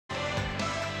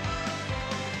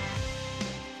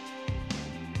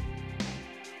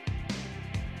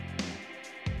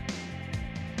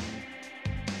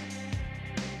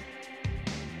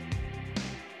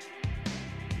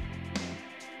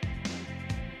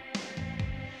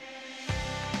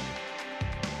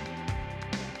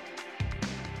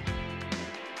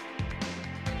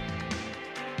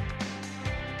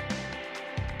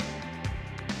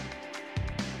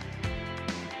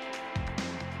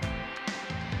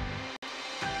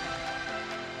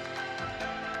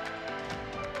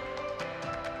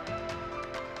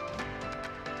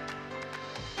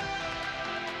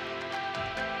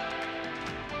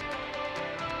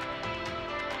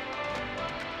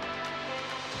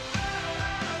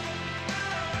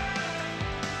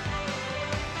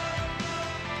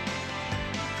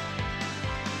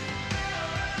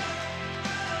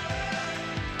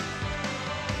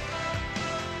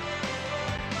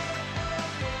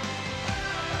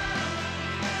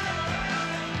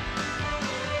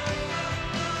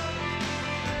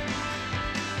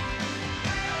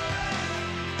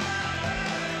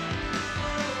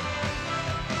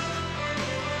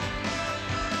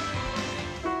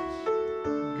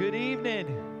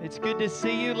It's good to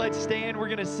see you. Let's stand. We're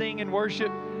going to sing and worship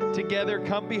together.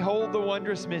 Come behold the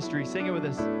wondrous mystery. Sing it with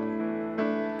us.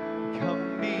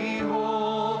 Come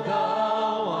behold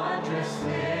the wondrous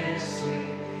mystery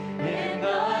in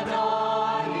the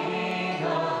dawning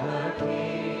of the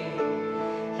King.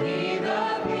 He,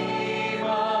 the beam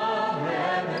of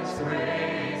heaven's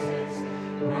praises,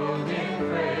 robed in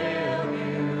frail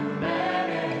humanity.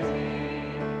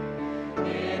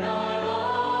 In our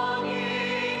longing,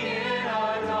 in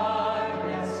our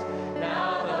darkness,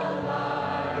 now the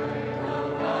light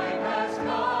of life has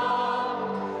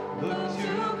come. Look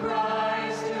to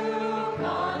Christ who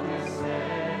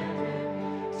condescended,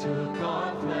 took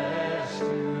on flesh to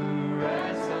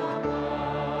ransom us.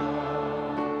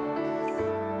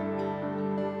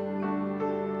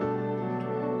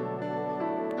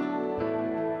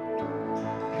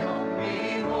 Come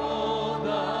behold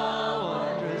the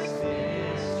wondrous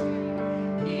mystery,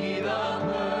 He the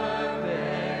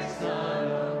perfect Son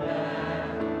of Man.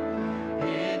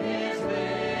 In His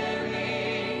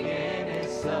living, in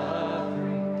His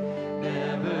suffering,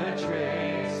 never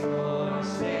trace nor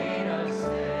stain of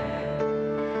sin.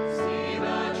 See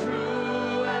the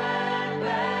true and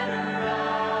better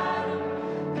Adam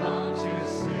come to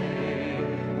save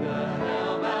the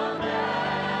hell-bound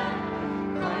man.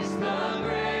 Christ the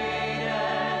great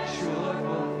and sure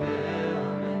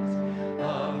fulfillment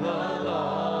of the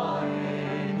law,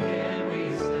 in Him we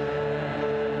stand.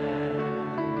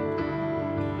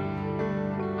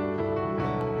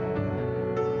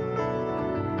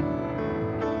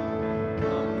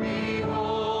 Come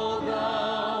behold the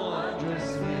wondrous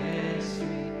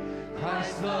mystery,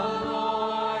 Christ the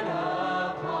Lord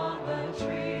upon the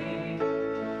tree.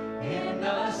 In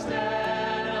the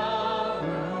stead of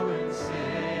ruined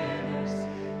sinners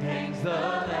hangs the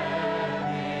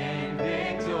Lamb in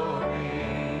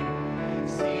victory.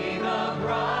 See the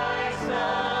price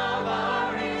of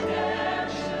our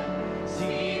redemption,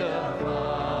 see the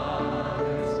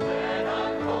Father's plan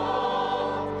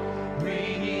unfold,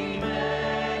 bringing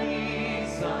many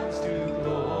sons to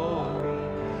glory,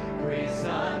 grace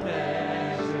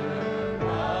unmeasured,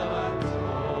 love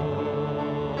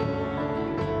untold.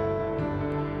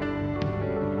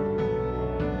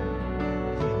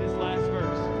 Sing this last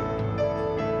verse.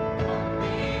 Come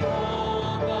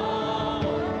behold the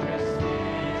wondrous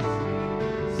mystery,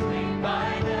 slain by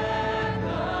death,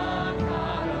 the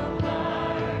God of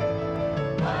life.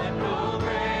 But no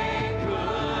grave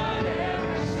could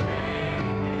ever strain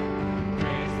Him.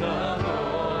 Praise the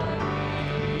Lord,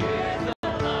 He is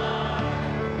alive.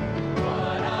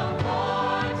 What a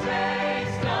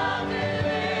foretaste of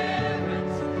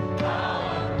deliverance, how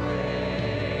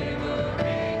unwavering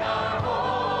our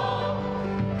hope.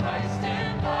 Christ in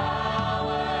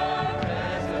power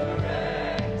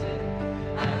resurrected,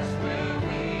 as will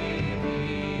we be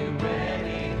when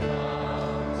He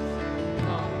comes.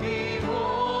 Come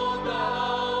behold the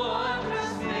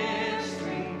wondrous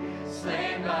mystery,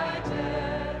 slain by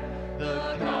death, the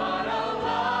God of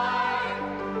life.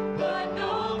 But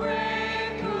no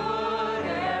grave could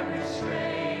ever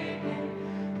restrain Him.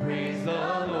 Praise the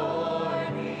Lord,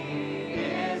 He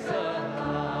is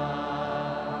alive.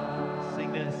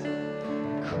 Sing this.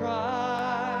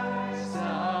 Christ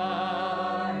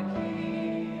our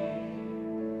King,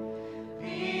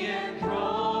 be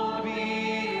enthroned, be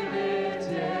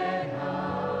lifted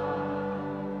high.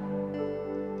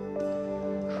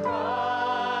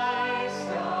 Christ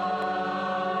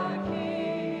our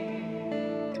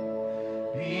King,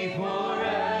 be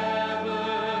forever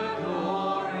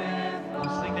glorified.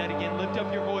 We'll sing that again. Lift up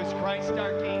your voice. Christ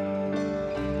our King.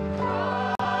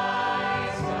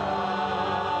 Christ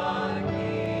our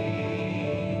King,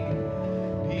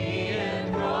 be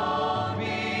enthroned, be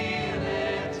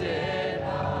lifted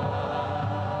high.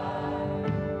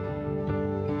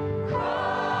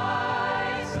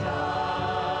 Christ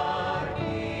our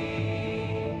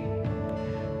King,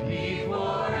 be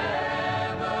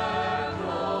forever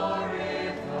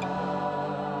glorified.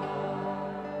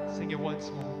 Sing it once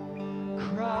more.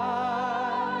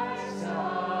 Christ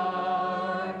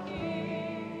our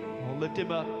King. We'll lift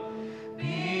Him up.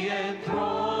 Be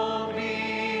enthroned,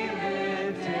 be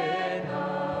lifted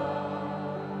high.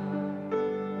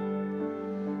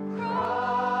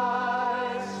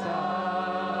 Christ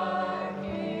our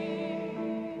King,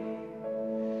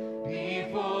 be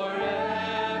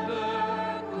forever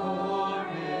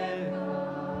glorified.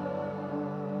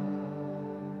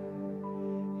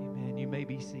 Amen. You may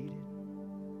be seated.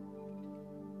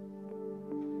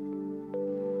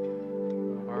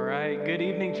 All right, good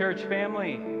evening, church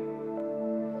family.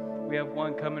 We have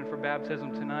one coming for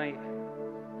baptism tonight.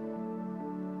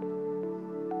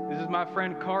 This is my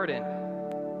friend Cardin.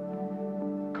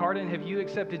 Cardin, have you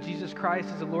accepted Jesus Christ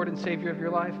as the Lord and Savior of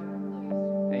your life?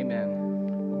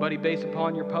 Amen. Well, buddy, based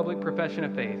upon your public profession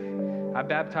of faith, I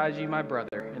baptize you, my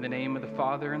brother, in the name of the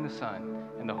Father and the Son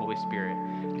and the Holy Spirit,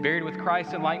 buried with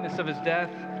Christ in likeness of his death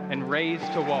and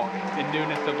raised to walk in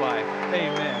newness of life.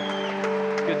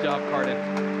 Amen. Good job, Cardin.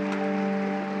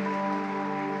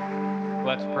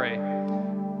 Let's pray.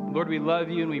 Lord, we love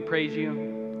you and we praise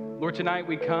you. Lord, tonight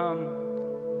we come,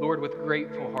 Lord, with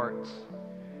grateful hearts.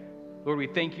 Lord, we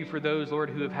thank you for those, Lord,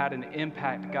 who have had an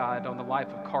impact, God, on the life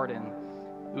of Cardin,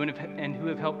 and who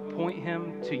have helped point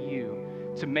him to you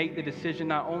to make the decision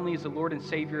not only as the Lord and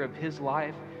Savior of his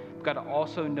life, but God,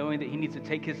 also knowing that he needs to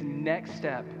take his next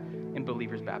step in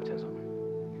believer's baptism.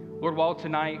 Lord, while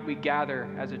tonight we gather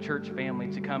as a church family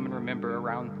to come and remember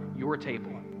around your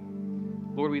table,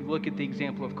 Lord, we look at the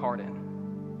example of Cardin,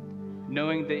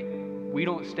 knowing that we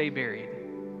don't stay buried.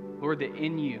 Lord, that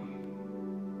in you,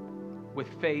 with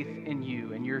faith in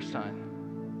you and your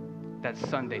Son, that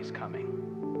Sunday's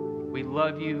coming. We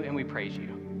love you and we praise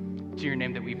you. It's in your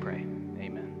name that we pray.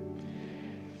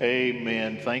 Amen.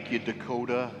 Amen. Thank you,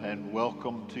 Dakota, and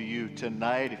welcome to you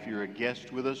tonight. If you're a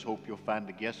guest with us, hope you'll find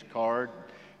a guest card.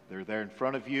 They're there in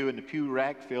front of you in the pew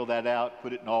rack. Fill that out,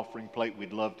 put it in an offering plate.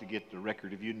 We'd love to get the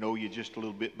record of you, know you just a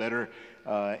little bit better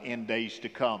in days to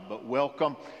come. But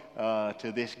welcome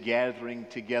to this gathering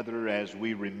together as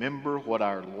we remember what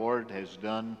our Lord has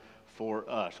done for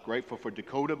us. Grateful for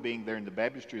Dakota being there in the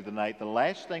baptistry of the night. The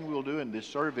last thing we'll do in this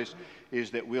service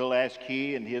is that we'll ask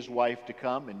he and his wife to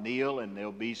come and kneel, and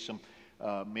there'll be some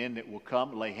men that will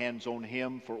come, lay hands on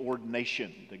him for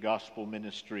ordination, the gospel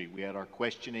ministry. We had our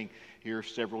questioning here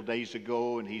several days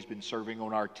ago, and he's been serving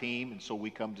on our team, and so we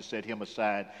come to set him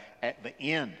aside at the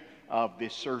end of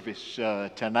this service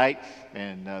tonight,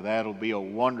 and that'll be a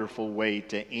wonderful way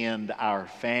to end our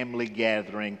family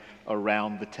gathering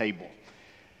around the table.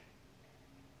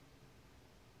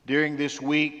 During this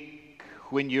week,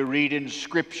 when you read in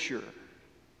Scripture,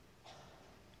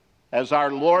 as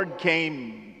our Lord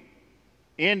came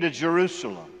into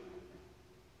Jerusalem,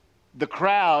 the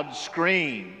crowd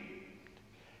screamed,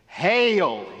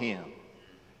 "Hail him!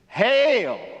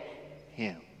 Hail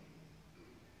him!"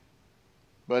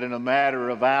 But in a matter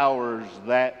of hours,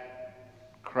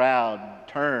 that crowd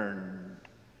turned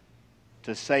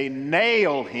to say,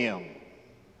 "Nail him!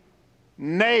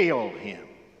 Nail him!"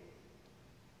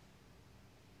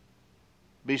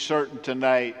 Be certain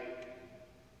tonight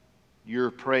your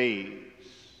praise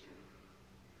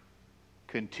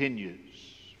continues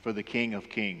for the King of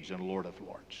Kings and Lord of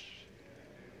Lords.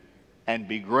 And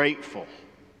be grateful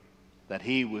that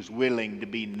he was willing to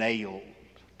be nailed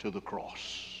to the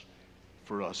cross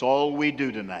for us. All we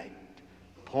do tonight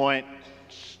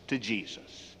points to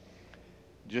Jesus.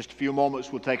 In just a few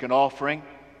moments we'll take an offering.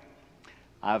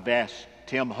 I've asked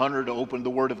Tim Hunter to open the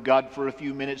Word of God for a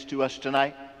few minutes to us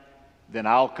tonight. Then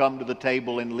I'll come to the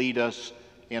table and lead us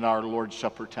in our Lord's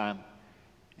Supper time.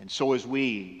 And so as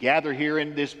we gather here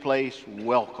in this place,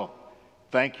 welcome.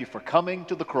 Thank you for coming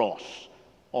to the cross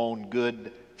on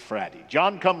Good Friday.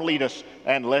 John, come lead us,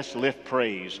 and let's lift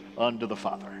praise unto the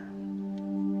Father.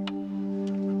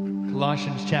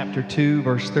 Colossians chapter 2,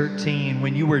 verse 13,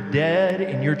 when you were dead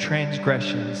in your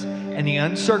transgressions and the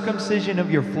uncircumcision of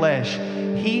your flesh,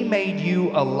 he made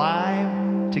you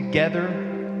alive together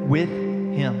with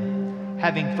him,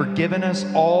 having forgiven us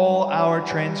all our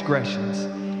transgressions,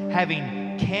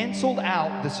 having canceled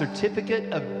out the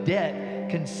certificate of debt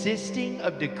consisting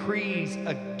of decrees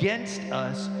against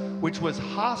us, which was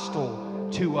hostile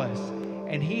to us,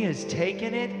 and he has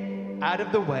taken it out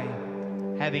of the way,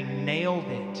 having nailed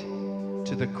it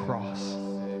to the cross.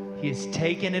 He has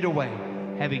taken it away,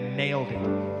 having nailed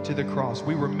it to the cross.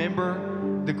 We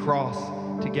remember the cross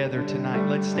together tonight.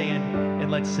 Let's stand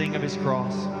and let's sing of his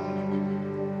cross.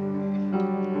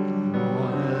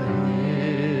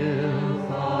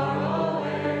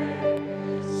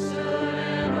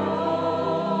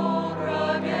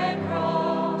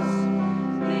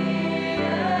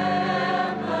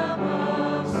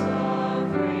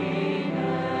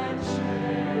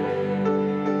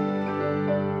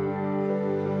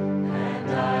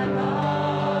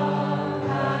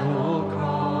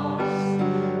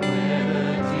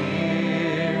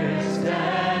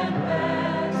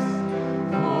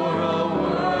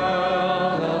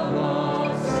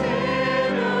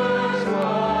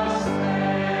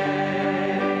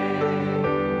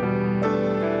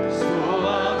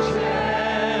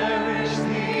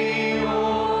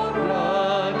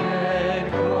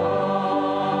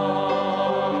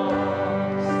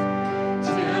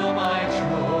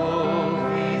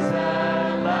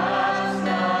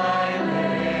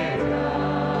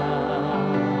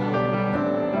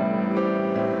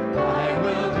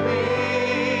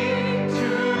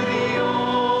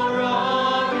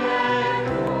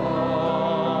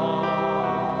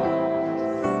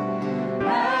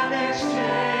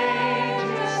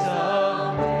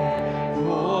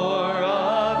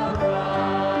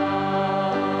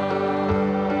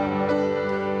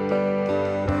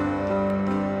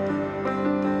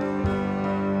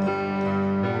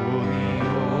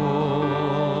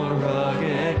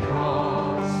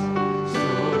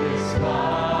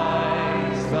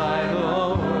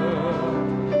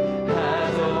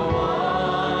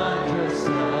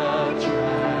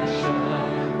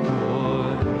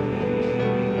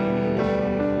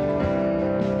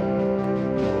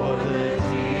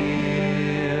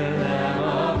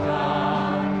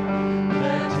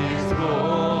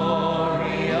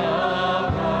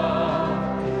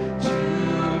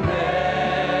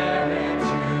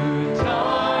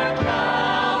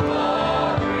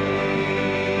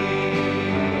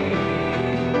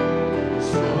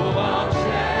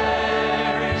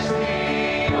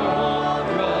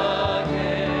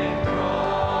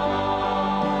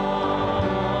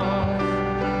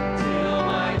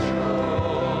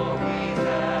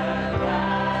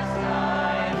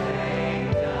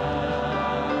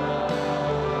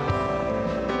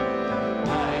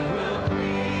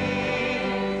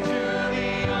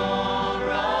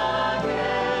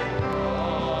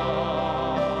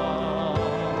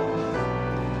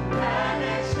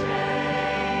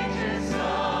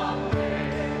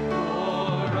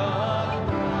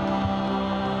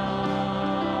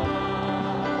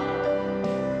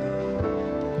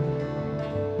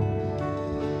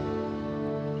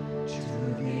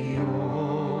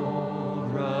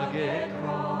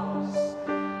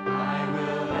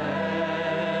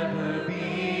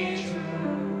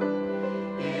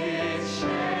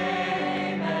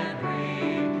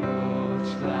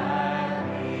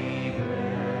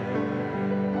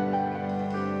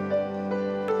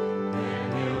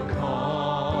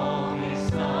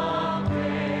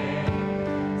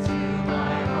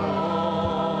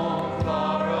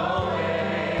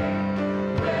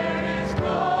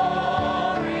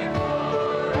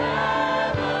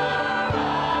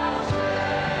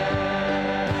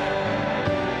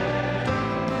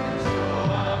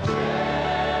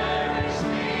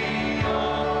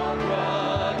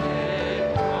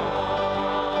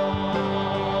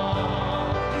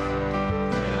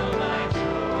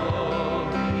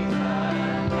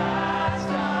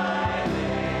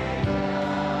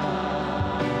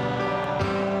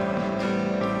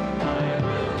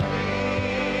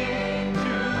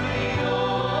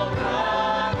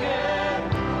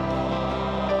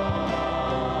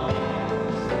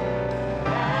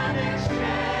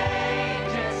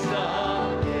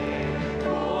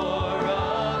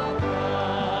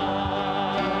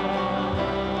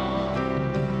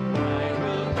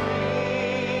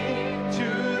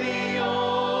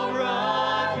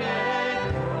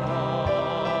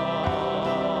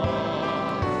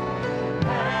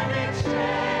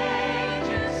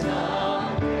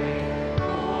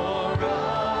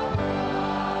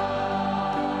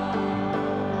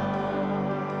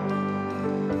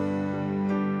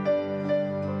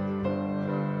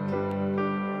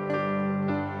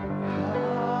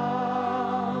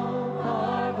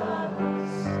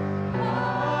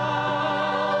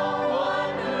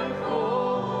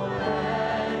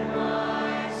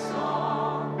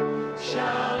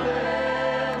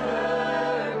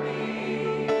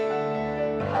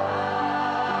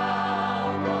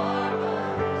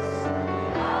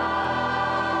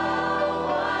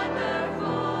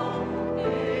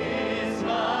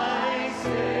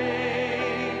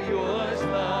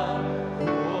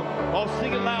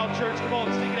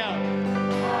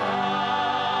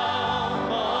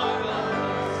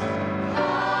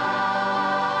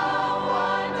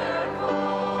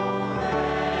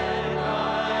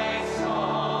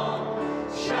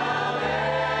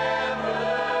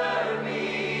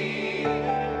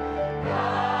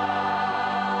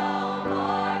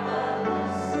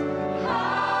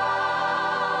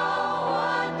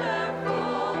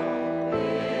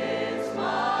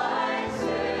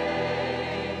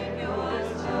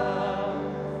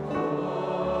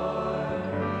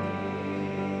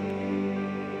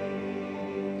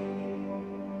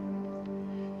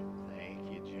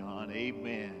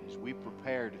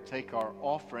 to take our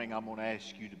offering, I'm going to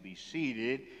ask you to be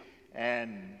seated.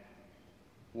 And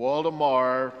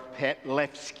Waldemar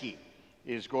Petlevsky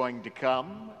is going to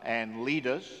come and lead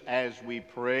us as we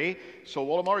pray. So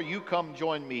Waldemar, you come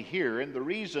join me here. And the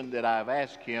reason that I've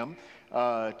asked him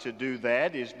to do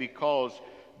that is because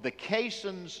the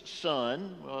Kayson's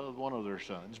son, one of their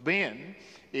sons, Ben,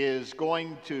 is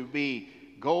going to be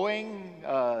going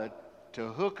to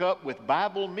hook up with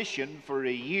Bible Mission for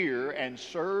a year and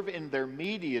serve in their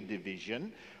media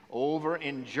division over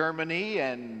in Germany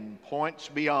and points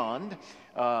beyond.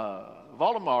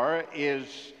 Waldemar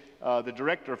is the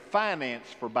Director of Finance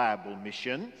for Bible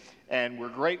Mission, and we're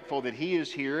grateful that he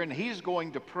is here, and he's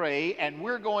going to pray, and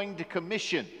we're going to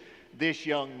commission this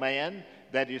young man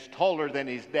that is taller than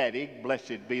his daddy.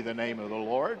 Blessed be the name of the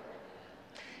Lord.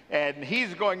 And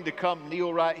he's going to come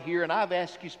kneel right here, and I've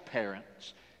asked his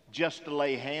parents just to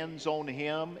lay hands on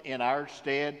him in our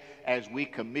stead as we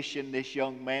commission this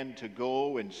young man to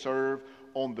go and serve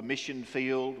on the mission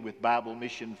field with Bible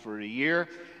Mission for a year.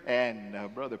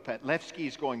 And Brother Petlevsky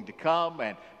is going to come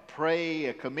and pray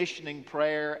a commissioning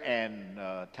prayer and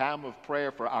time of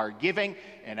prayer for our giving.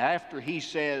 And after he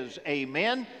says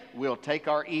amen, we'll take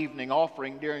our evening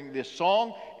offering during this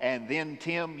song. And then,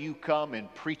 Tim, you come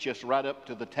and preach us right up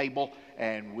to the table,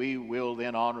 and we will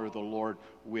then honor the Lord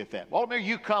with that. Waldemar,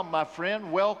 you come, my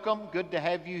friend. Welcome. Good to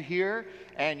have you here.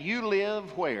 And you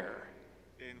live where?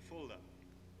 In Fulda.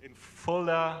 In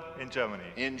Fulda, in Germany.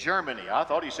 In Germany. I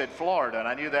thought he said Florida, and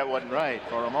I knew that wasn't right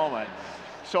for a moment.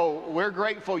 So we're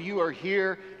grateful you are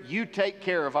here. You take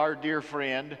care of our dear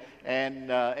friend,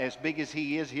 and as big as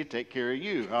he is, he'll take care of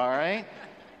you, all right?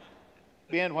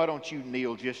 Ben, why don't you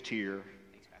kneel just here?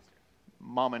 Thanks, Pastor.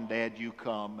 Mom and Dad, you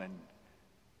come, and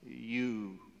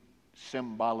you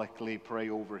symbolically pray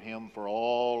over him for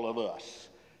all of us.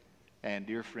 And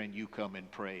dear friend, you come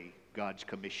and pray God's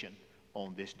commission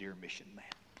on this dear mission man.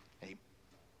 Amen.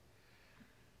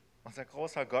 Unser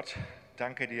großer Gott,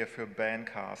 danke dir für Ben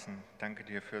Carson. Danke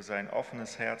dir für sein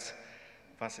offenes Herz,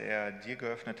 was er dir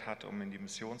geöffnet hat, um in die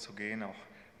Mission zu gehen, auch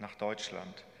nach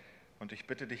Deutschland. Und ich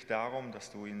bitte dich darum,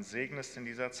 dass du ihn segnest in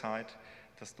dieser Zeit,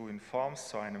 dass du ihn formst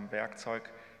zu einem Werkzeug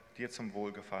dir zum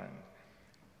Wohlgefallen.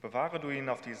 Bewahre du ihn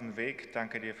auf diesen Weg.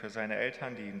 Danke dir für seine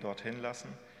Eltern, die ihn dorthin lassen,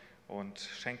 und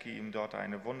schenke ihm dort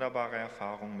eine wunderbare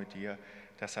Erfahrung mit dir,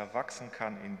 dass er wachsen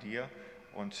kann in dir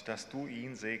und dass du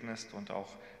ihn segnest und auch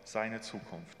seine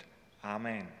Zukunft.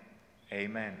 Amen.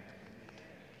 Amen.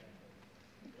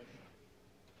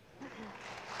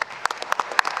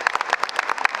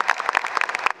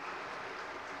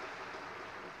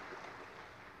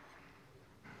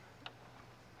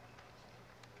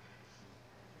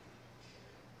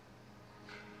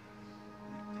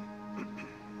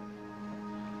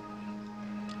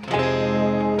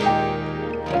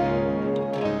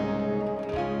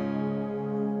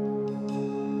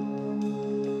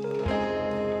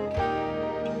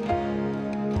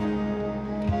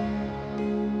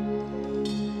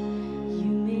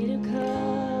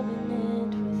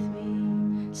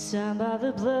 By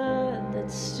the blood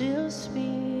that still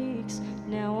speaks,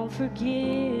 now I'm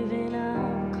forgiven,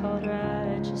 I'm called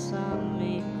righteous, I'm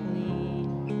made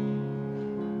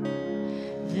clean.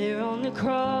 There on the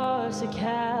cross at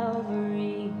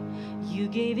Calvary, you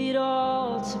gave it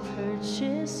all to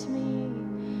purchase me.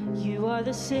 You are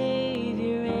the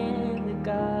Savior and the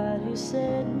God who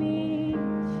set me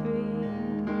free.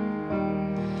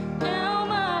 Now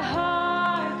my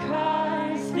heart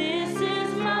cries, this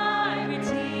is my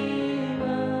Redeemer.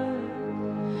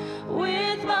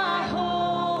 With my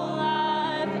whole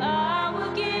life I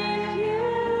will give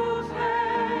you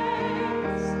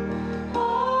praise.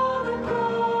 All the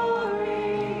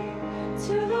glory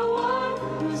to the one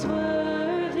who's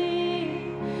worthy.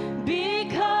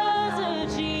 Because of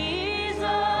Jesus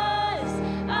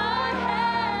I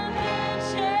have been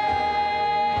changed.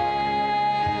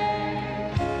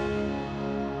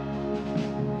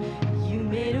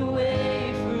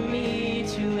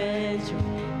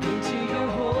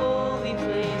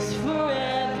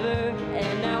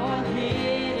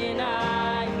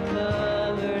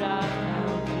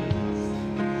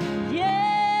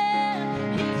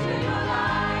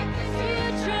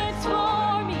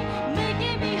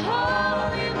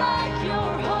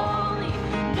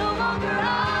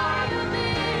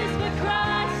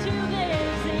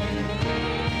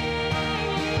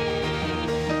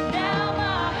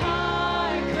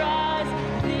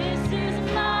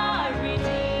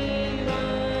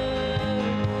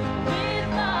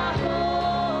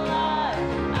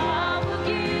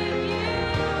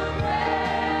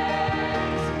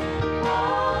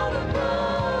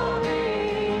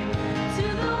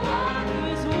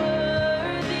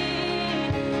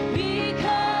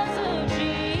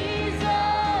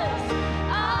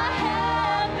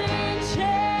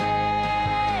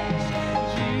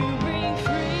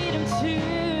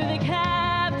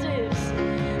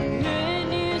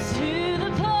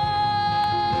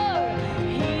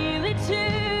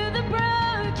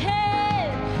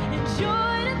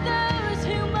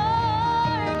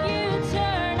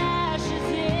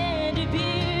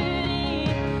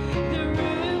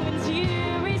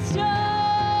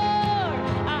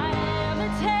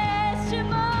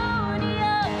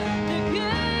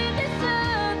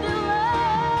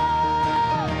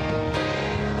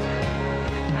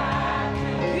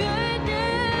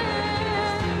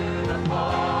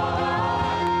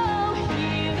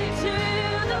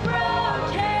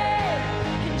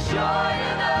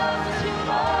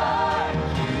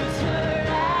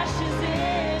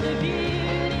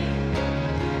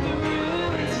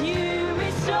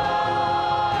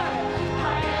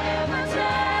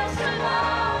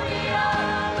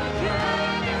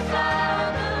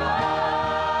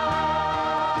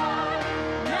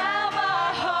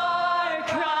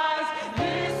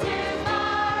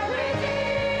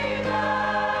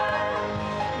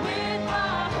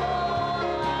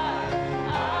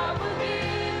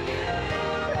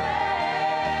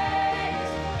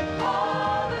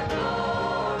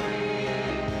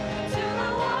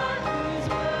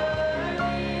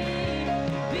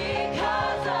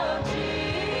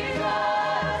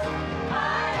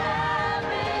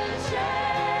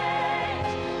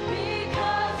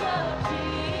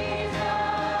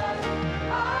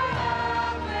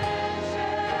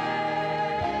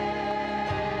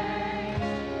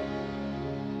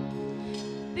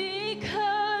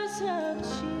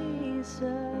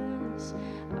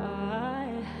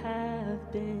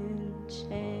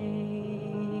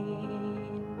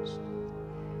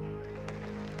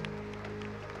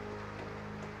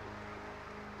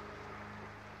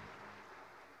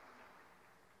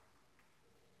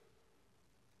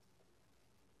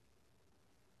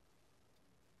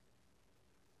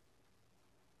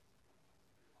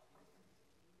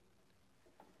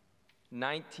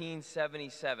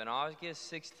 1977, August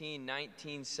 16,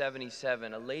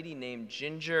 1977, a lady named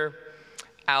Ginger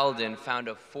Alden found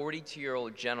a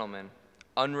 42-year-old gentleman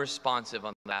unresponsive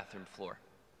on the bathroom floor.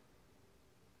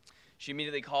 She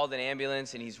immediately called an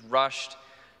ambulance, and he's rushed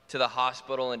to the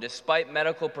hospital, and despite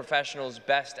medical professionals'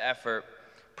 best effort,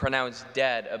 pronounced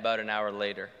dead about an hour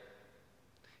later.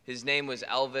 His name was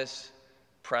Elvis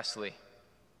Presley.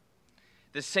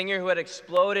 The singer who had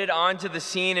exploded onto the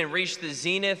scene and reached the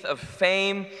zenith of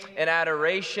fame and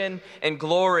adoration and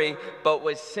glory, but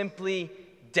was simply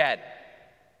dead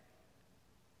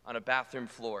on a bathroom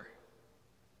floor.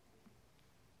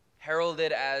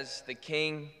 Heralded as the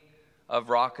king of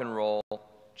rock and roll,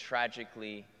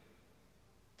 tragically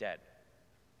dead.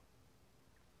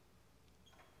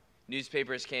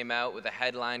 Newspapers came out with a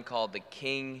headline called "The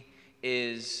King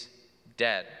is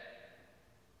Dead."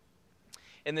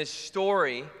 And this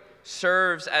story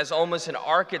serves as almost an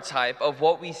archetype of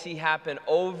what we see happen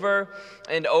over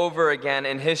and over again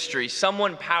in history.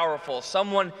 Someone powerful,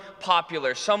 someone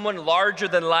popular, someone larger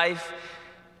than life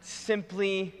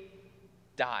simply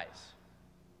dies.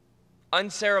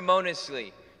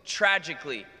 Unceremoniously,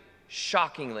 tragically,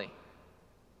 shockingly.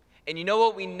 And you know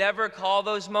what we never call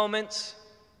those moments?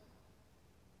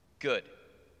 Good.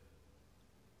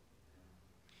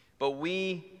 But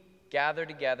we gather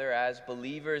together as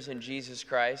believers in Jesus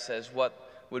Christ, as what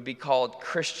would be called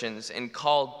Christians, and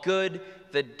call good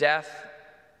the death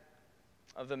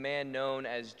of the man known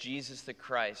as Jesus the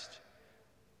Christ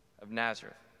of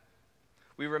Nazareth.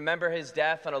 We remember his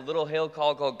death on a little hill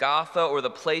called Golgotha, or the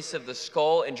place of the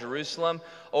skull in Jerusalem,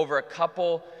 over a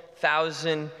couple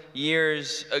thousand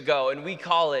years ago, and we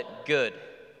call it good.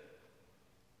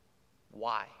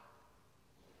 Why?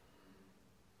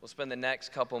 We'll spend the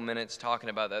next couple minutes talking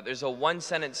about that. There's a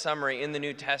one-sentence summary in the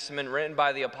New Testament written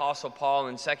by the Apostle Paul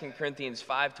in 2 Corinthians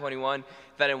 5:21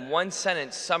 that in one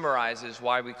sentence summarizes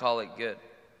why we call it good.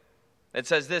 It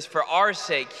says this: "For our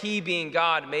sake, he being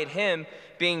God made him,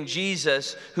 being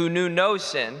Jesus, who knew no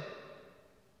sin,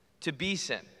 to be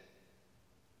sin,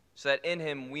 so that in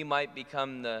him we might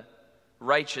become the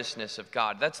righteousness of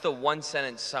God." That's the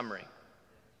one-sentence summary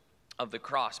of the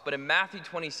cross. But in Matthew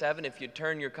 27, if you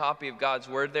turn your copy of God's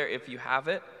Word there, if you have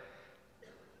it,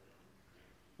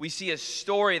 we see a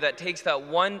story that takes that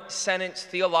one-sentence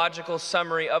theological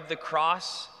summary of the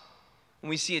cross, and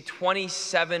we see a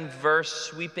 27-verse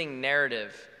sweeping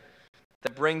narrative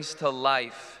that brings to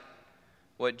life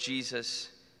what Jesus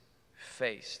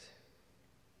faced.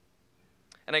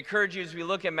 And I encourage you, as we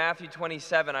look at Matthew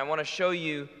 27, I want to show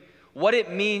you what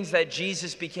it means that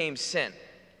Jesus became sin.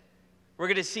 We're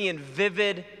going to see in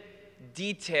vivid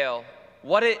detail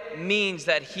what it means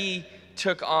that he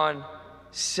took on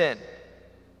sin.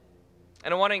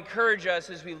 And I want to encourage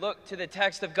us as we look to the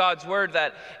text of God's Word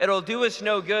that it'll do us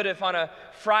no good if on a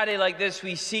Friday like this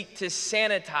we seek to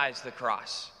sanitize the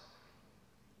cross.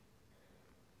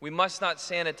 We must not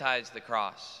sanitize the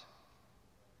cross.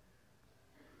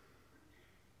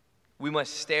 We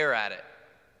must stare at it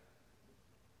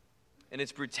and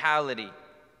its brutality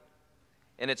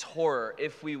and its horror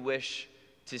if we wish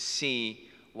to see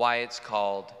why it's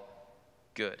called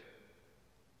good.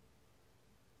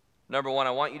 Number one,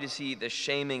 I want you to see the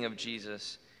shaming of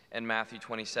Jesus in Matthew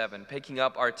 27. Picking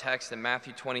up our text in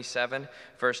Matthew 27,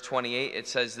 verse 28, it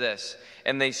says this: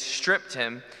 "And they stripped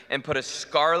him and put a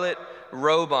scarlet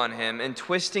robe on him, and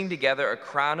twisting together a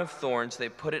crown of thorns, they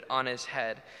put it on his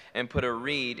head and put a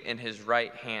reed in his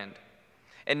right hand.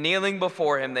 And kneeling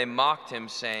before him, they mocked him,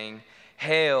 saying,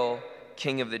 'Hail,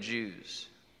 King of the Jews.'"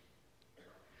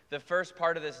 The first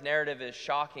part of this narrative is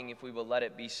shocking if we will let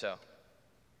it be so.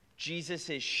 Jesus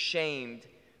is shamed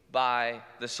by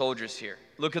the soldiers here.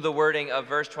 Look at the wording of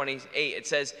verse 28. It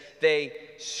says,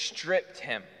 they stripped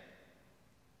him.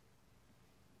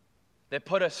 They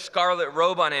put a scarlet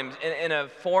robe on him in a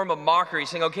form of mockery,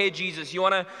 saying, "Okay, Jesus, you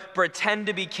want to pretend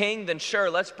to be king? Then sure,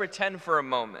 let's pretend for a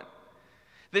moment."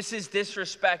 This is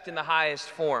disrespect in the highest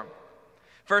form.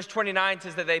 Verse 29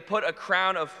 says that they put a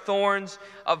crown of thorns,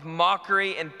 of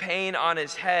mockery and pain on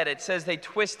his head. It says they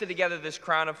twisted together this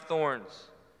crown of thorns.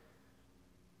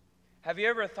 Have you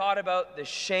ever thought about the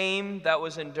shame that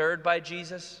was endured by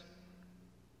Jesus?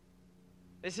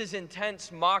 This is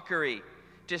intense mockery,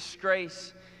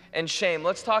 disgrace, and shame.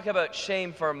 Let's talk about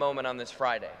shame for a moment on this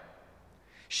Friday.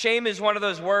 Shame is one of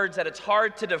those words that it's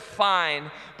hard to define,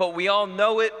 but we all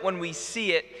know it when we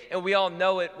see it, and we all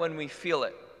know it when we feel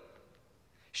it.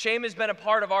 Shame has been a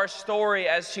part of our story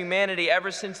as humanity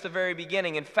ever since the very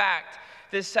beginning. In fact,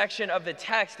 this section of the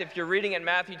text, if you're reading in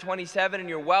Matthew 27 and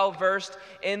you're well-versed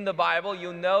in the Bible,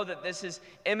 you'll know that this is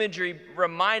imagery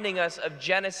reminding us of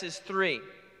Genesis 3.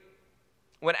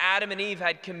 when Adam and Eve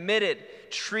had committed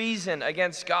treason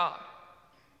against God,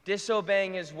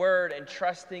 disobeying his word and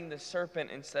trusting the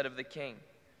serpent instead of the king.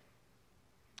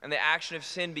 And the action of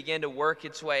sin began to work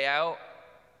its way out,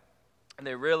 and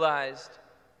they realized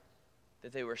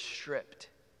that they were stripped,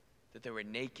 that they were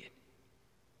naked.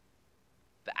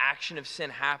 The action of sin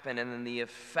happened, and then the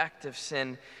effect of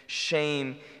sin,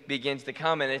 shame, begins to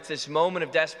come. And it's this moment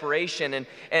of desperation,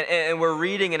 and we're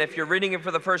reading, and if you're reading it for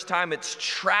the first time, it's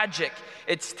tragic.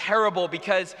 It's terrible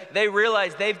because they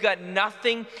realize they've got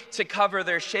nothing to cover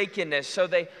their shakenness. So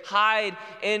they hide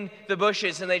in the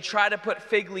bushes, and they try to put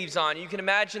fig leaves on. You can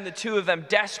imagine the two of them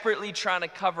desperately trying to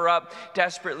cover up,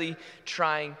 desperately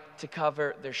trying to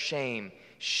cover their shame.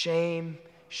 Shame,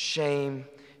 shame,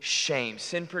 shame.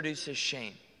 Sin produces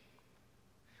shame.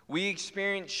 We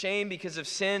experience shame because of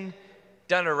sin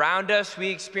done around us. We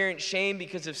experience shame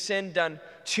because of sin done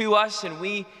to us.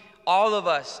 And all of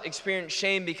us experience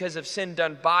shame because of sin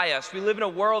done by us. We live in a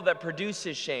world that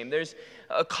produces shame. There's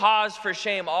a cause for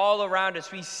shame all around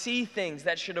us. We see things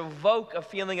that should evoke a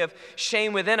feeling of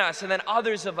shame within us, and then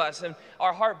others of us, and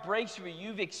our heart breaks where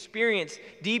you've experienced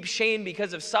deep shame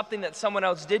because of something that someone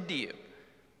else did to you.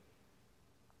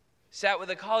 Sat with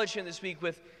a college student this week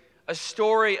with a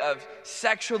story of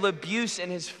sexual abuse in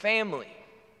his family.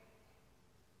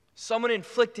 Someone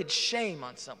inflicted shame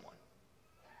on someone.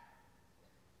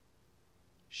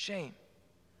 Shame.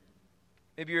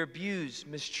 Maybe you're abused,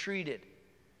 mistreated,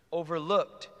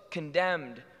 overlooked,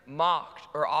 condemned,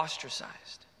 mocked, or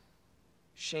ostracized.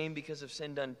 Shame because of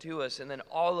sin done to us. And then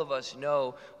all of us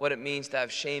know what it means to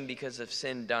have shame because of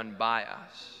sin done by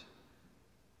us.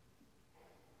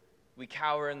 We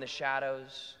cower in the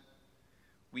shadows.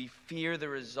 We fear the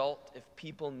result if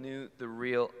people knew the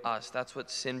real us. That's what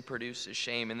sin produces,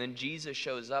 shame. And then Jesus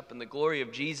shows up, and the glory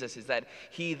of Jesus is that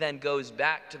he then goes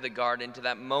back to the garden, to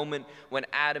that moment when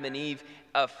Adam and Eve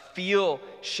feel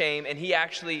shame, and he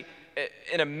actually,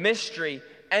 in a mystery,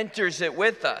 enters it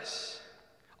with us.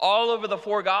 All over the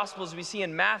four Gospels, we see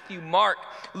in Matthew, Mark,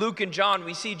 Luke, and John,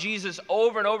 we see Jesus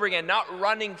over and over again, not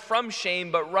running from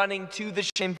shame, but running to the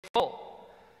shameful.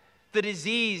 The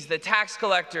diseased, the tax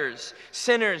collectors,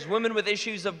 sinners, women with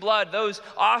issues of blood, those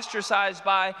ostracized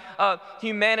by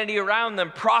humanity around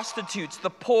them, prostitutes, the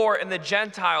poor, and the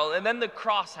Gentile. And then the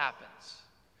cross happens.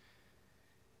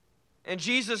 And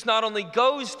Jesus not only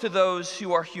goes to those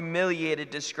who are humiliated,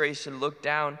 disgraced, and looked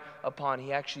down upon,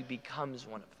 he actually becomes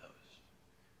one of those.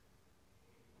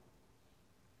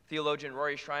 Theologian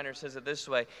Rory Schreiner says it this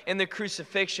way: in the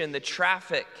crucifixion, the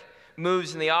traffic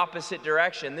moves in the opposite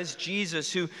direction. This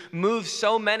Jesus, who moves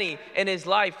so many in his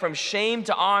life from shame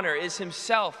to honor, is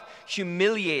himself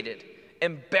humiliated,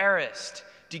 embarrassed,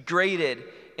 degraded,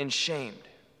 and shamed.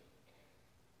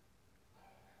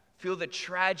 Feel the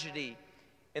tragedy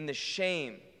and the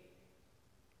shame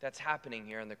that's happening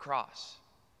here on the cross.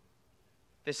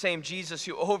 The same Jesus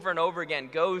who over and over again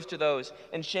goes to those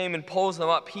in shame and pulls them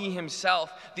up, he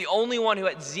himself, the only one who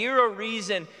had zero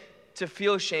reason to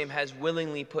feel shame, has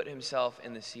willingly put himself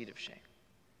in the seat of shame.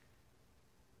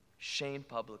 Shamed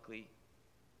publicly,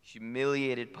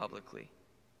 humiliated publicly.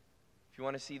 If you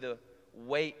want to see the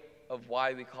weight of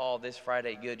why we call this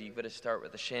Friday good, you've got to start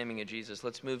with the shaming of Jesus.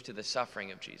 Let's move to the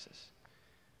suffering of Jesus.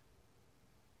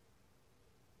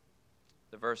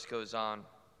 The verse goes on.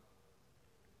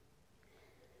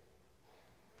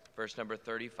 Verse number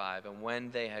 35, and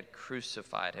when they had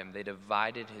crucified him, they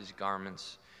divided his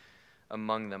garments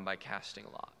among them by casting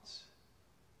lots.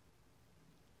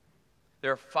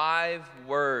 There are 5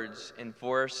 words in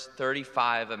verse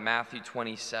 35 of Matthew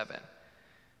 27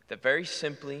 that very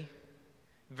simply,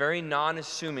 very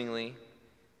non-assumingly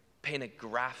paint a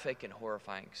graphic and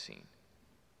horrifying scene.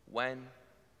 When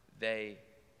they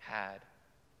had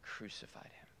crucified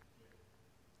him.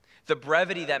 The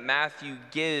brevity that Matthew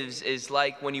gives is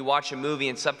like when you watch a movie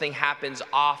and something happens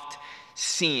oft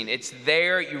seen. It's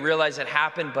there, you realize it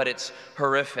happened, but it's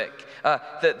horrific.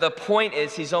 The point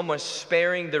is he's almost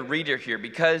sparing the reader here,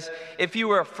 because if you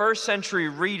were a first century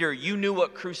reader, you knew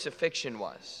what crucifixion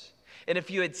was. And if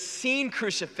you had seen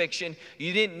crucifixion,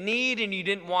 you didn't need and you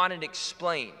didn't want it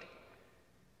explained.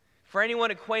 For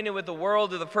anyone acquainted with the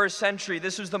world of the first century,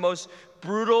 this was the most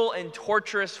brutal and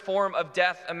torturous form of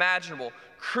death imaginable.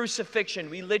 Crucifixion.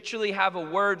 We literally have a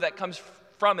word that comes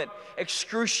from it.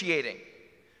 Excruciating.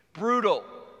 Brutal,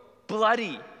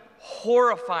 bloody,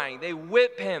 horrifying. They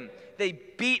whip him, they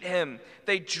beat him,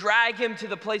 they drag him to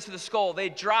the place of the skull, they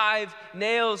drive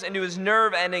nails into his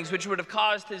nerve endings, which would have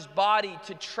caused his body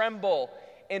to tremble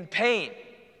in pain.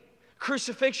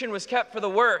 Crucifixion was kept for the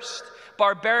worst,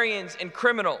 barbarians and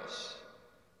criminals.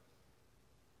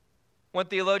 One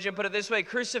theologian put it this way: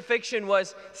 crucifixion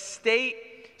was state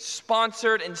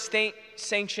state-sponsored and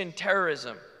state-sanctioned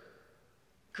terrorism.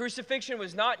 Crucifixion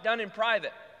was not done in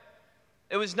private.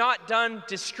 It was not done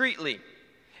discreetly.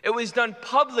 It was done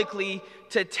publicly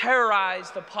to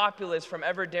terrorize the populace from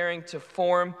ever daring to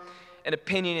form an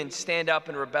opinion and stand up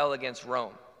and rebel against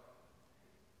Rome.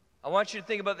 I want you to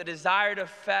think about the desired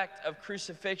effect of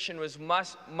crucifixion was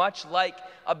much like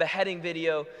a beheading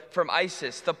video from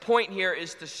ISIS. The point here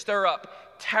is to stir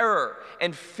up terror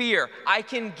and fear. I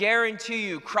can guarantee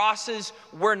you crosses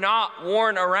were not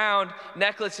worn around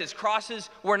necklaces. Crosses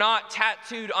were not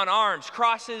tattooed on arms.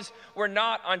 Crosses were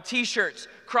not on t-shirts.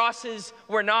 Crosses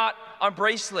were not on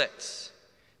bracelets.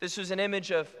 This was an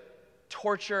image of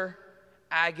torture,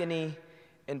 agony,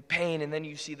 and pain. And then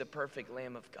you see the perfect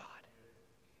Lamb of God.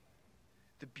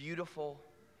 The beautiful,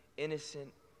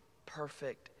 innocent,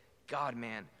 perfect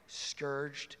God-man,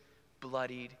 scourged,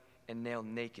 bloodied, and nailed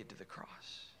naked to the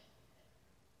cross.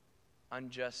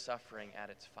 Unjust suffering at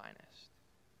its finest.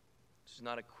 This was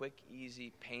not a quick,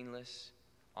 easy, painless,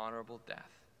 honorable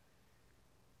death.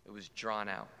 It was drawn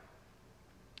out.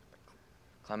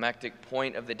 Climactic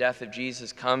point of the death of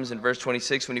Jesus comes in verse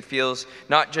 26 when he feels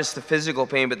not just the physical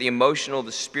pain, but the emotional,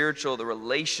 the spiritual, the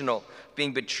relational,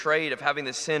 being betrayed, of having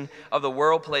the sin of the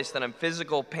world placed on him,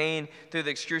 physical pain through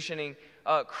the excruciating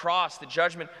cross, the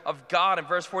judgment of God. In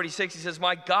verse 46, he says,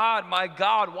 my God,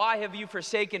 why have you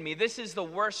forsaken me? This is the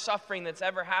worst suffering that's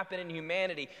ever happened in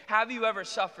humanity. Have you ever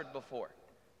suffered before?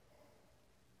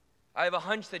 I have a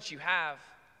hunch that you have.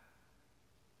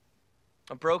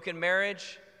 A broken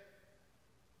marriage,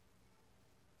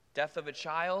 death of a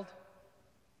child,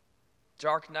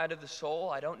 dark night of the soul.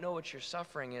 I don't know what your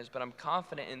suffering is, but I'm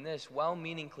confident in this.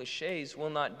 Well-meaning cliches will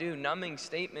not do. Numbing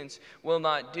statements will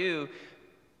not do.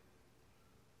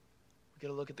 We've got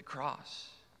to look at the cross.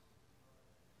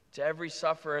 To every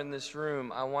sufferer in this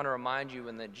room, I want to remind you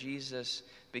when that Jesus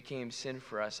became sin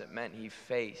for us, it meant he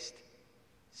faced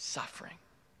suffering.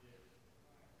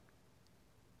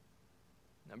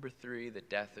 Number 3, the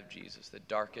death of Jesus, the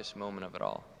darkest moment of it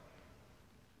all.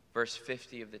 Verse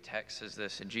 50 of the text says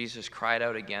this, and Jesus cried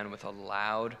out again with a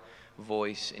loud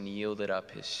voice and yielded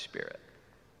up his spirit.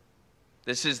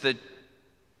 This is the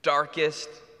darkest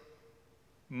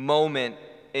moment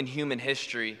in human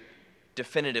history,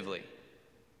 definitively.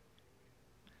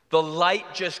 The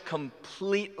light just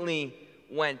completely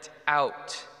went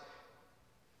out.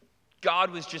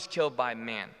 God was just killed by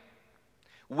man.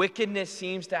 Wickedness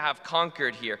seems to have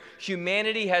conquered here.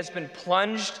 Humanity has been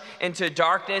plunged into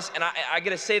darkness. And I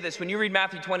got to say this, when you read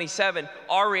Matthew 27,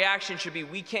 our reaction should be,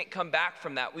 we can't come back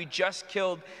from that. We just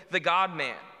killed the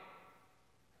God-man.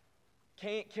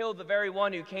 Killed the very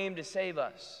one who came to save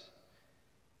us.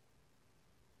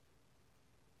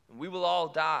 We will all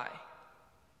die.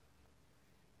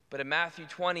 But in Matthew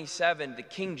 27, the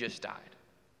king just died.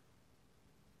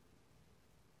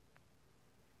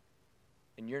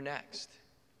 And you're next.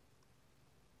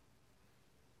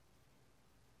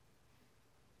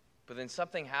 But then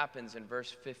something happens in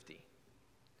verse 50.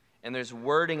 And there's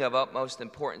wording of utmost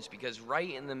importance, because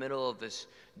right in the middle of this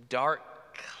dark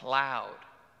cloud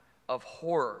of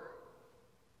horror,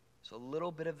 there's a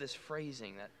little bit of this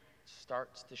phrasing that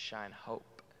starts to shine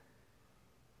hope.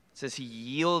 It says he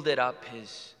yielded up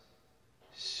his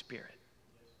spirit.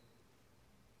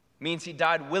 It means he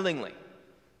died willingly.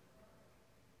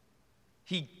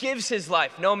 He gives his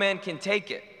life. No man can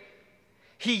take it.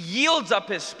 He yields up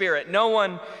his spirit. No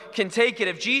one can take it.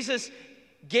 If Jesus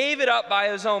gave it up by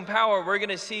his own power, we're going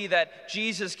to see that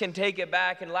Jesus can take it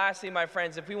back. And lastly, my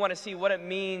friends, if we want to see what it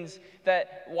means,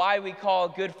 that why we call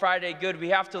Good Friday good, we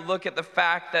have to look at the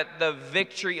fact that the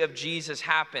victory of Jesus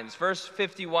happens. Verse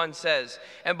 51 says,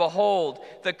 and behold,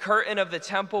 the curtain of the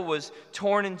temple was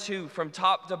torn in two from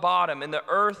top to bottom, and the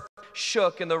earth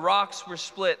shook, and the rocks were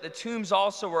split. The tombs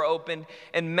also were opened,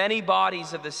 and many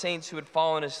bodies of the saints who had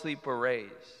fallen asleep were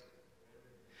raised.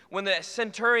 When the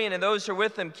centurion and those who were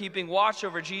with him, keeping watch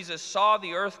over Jesus, saw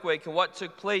the earthquake and what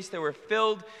took place, they were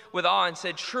filled with awe and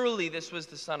said, truly, this was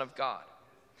the Son of God.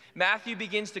 Matthew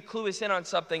begins to clue us in on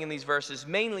something in these verses,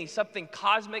 mainly something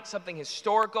cosmic, something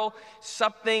historical,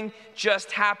 something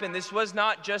just happened. This was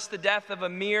not just the death of a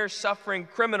mere suffering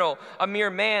criminal, a mere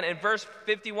man. In verse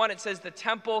 51, it says the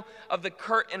temple of the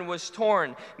curtain was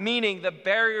torn, meaning the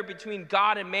barrier between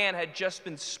God and man had just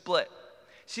been split.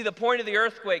 See, the point of the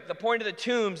earthquake, the point of the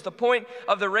tombs, the point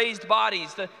of the raised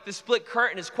bodies, the split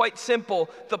curtain is quite simple.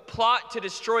 The plot to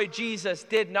destroy Jesus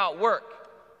did not work.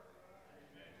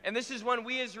 And this is when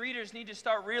we as readers need to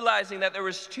start realizing that there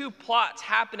was two plots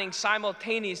happening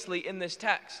simultaneously in this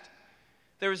text.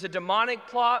 There was a demonic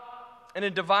plot and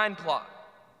a divine plot.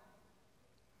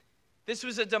 This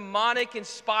was a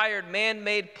demonic-inspired,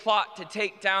 man-made plot to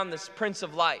take down this Prince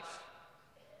of Life.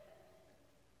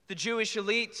 The Jewish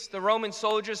elites, the Roman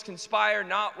soldiers conspire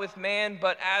not with man,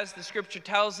 but as the scripture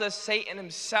tells us, Satan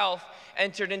himself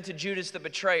entered into Judas the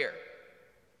betrayer.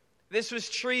 This was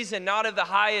treason, not of the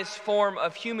highest form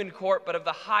of human court, but of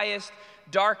the highest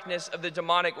darkness of the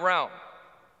demonic realm.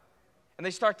 And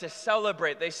they start to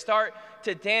celebrate. They start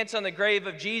to dance on the grave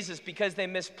of Jesus because they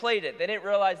misplayed it. They didn't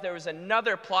realize there was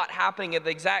another plot happening at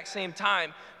the exact same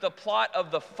time, the plot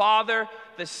of the Father,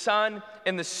 the Son,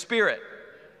 and the Spirit.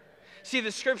 See,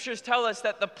 the scriptures tell us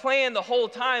that the plan the whole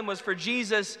time was for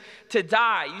Jesus to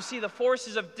die. You see, the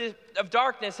forces of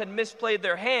darkness had misplayed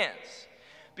their hands.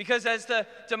 Because as the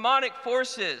demonic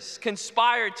forces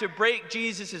conspired to break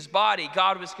Jesus' body,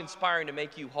 God was conspiring to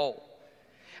make you whole.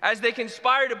 As they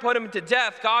conspired to put him to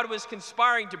death, God was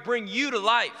conspiring to bring you to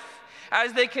life.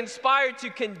 As they conspired to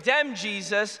condemn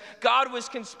Jesus, God was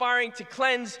conspiring to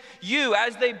cleanse you.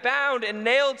 As they bound and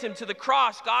nailed him to the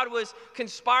cross, God was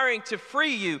conspiring to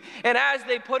free you. And as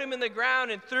they put him in the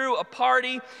ground and threw a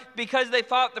party because they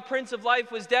thought the Prince of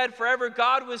Life was dead forever,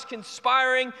 God was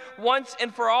conspiring once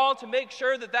and for all to make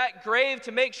sure that that grave,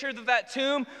 to make sure that that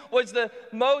tomb was the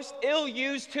most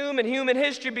ill-used tomb in human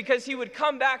history, because he would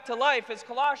come back to life. As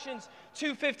Colossians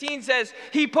 2:15 says,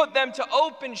 he put them to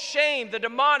open shame, the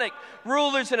demonic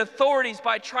rulers and authorities,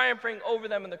 by triumphing over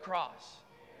them in the cross.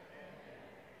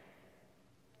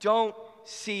 Don't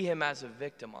see him as a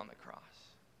victim on the cross.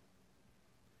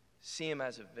 See him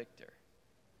as a victor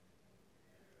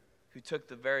who took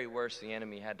the very worst the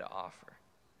enemy had to offer.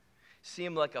 See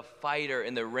him like a fighter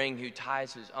in the ring who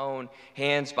ties his own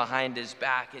hands behind his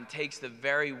back and takes the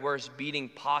very worst beating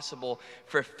possible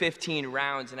for 15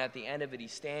 rounds. And at the end of it, he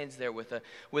stands there with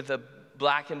a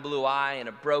black and blue eye and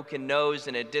a broken nose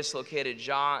and a dislocated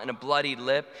jaw and a bloodied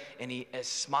lip. And a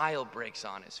smile breaks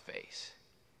on his face.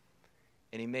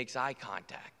 And he makes eye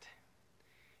contact.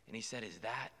 And he said, "Is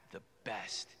that the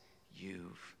best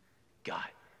you've got?"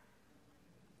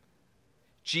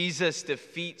 Jesus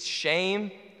defeats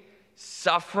shame,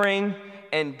 suffering,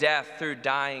 and death through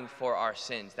dying for our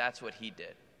sins. That's what he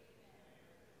did.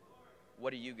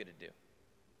 What are you going to do?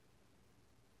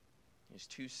 There's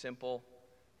two simple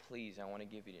pleas I want to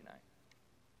give you tonight.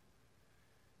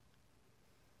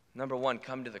 Number one,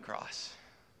 come to the cross.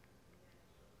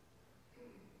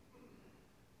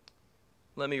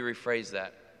 Let me rephrase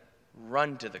that.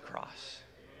 Run to the cross.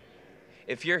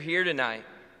 If you're here tonight,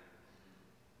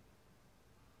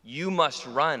 you must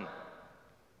run.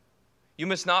 You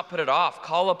must not put it off.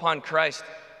 Call upon Christ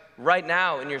right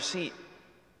now in your seat.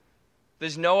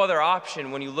 There's no other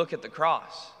option when you look at the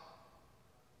cross.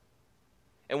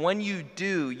 And when you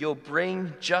do, you'll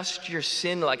bring just your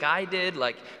sin, like I did,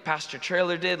 like Pastor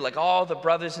Trailer did, like all the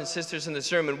brothers and sisters in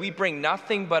this room. And we bring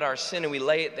nothing but our sin and we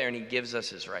lay it there, and he gives us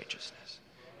his righteousness.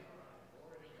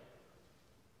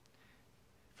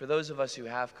 For those of us who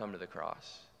have come to the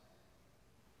cross,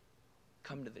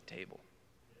 come to the table.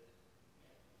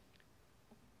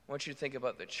 I want you to think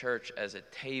about the church as a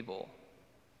table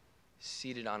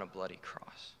seated on a bloody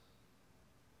cross.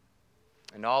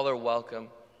 And all are welcome,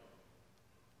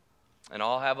 and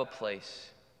all have a place.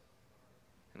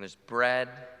 And there's bread,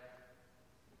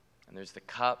 and there's the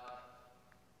cup,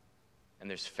 and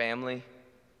there's family.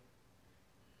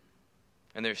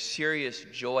 And there's serious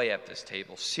joy at this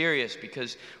table. Serious,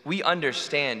 because we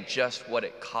understand just what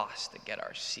it costs to get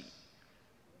our seat.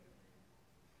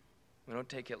 We don't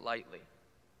take it lightly.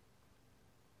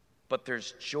 But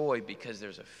there's joy because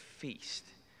there's a feast.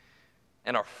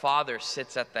 And our Father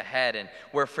sits at the head, and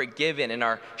we're forgiven, and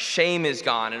our shame is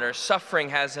gone, and our suffering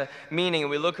has a meaning. And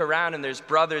we look around, and there's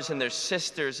brothers and there's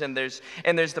sisters, and there's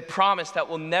the promise that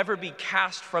will never be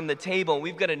cast from the table. And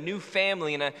we've got a new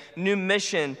family and a new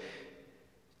mission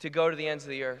to go to the ends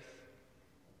of the earth.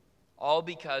 All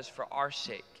because for our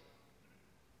sake,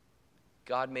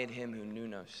 God made him who knew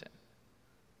no sin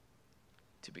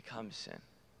to become sin.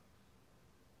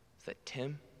 So that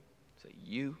Tim, so that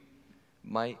you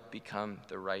might become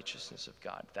the righteousness of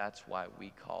God. That's why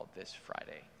we call this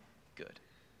Friday good.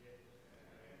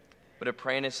 But to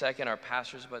pray in a second, our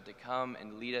pastor's about to come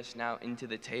and lead us now into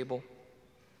the table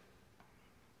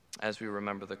as we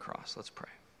remember the cross. Let's pray.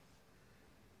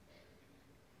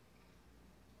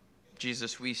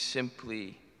 Jesus, we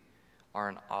simply are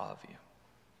in awe of you.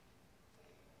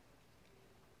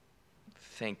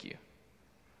 Thank you.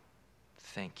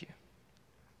 Thank you.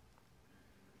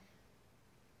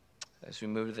 As we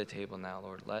move to the table now,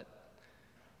 Lord, let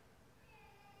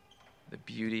the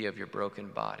beauty of your broken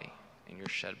body and your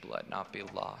shed blood not be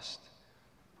lost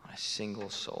on a single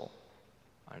soul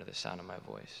under the sound of my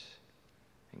voice.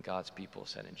 And God's people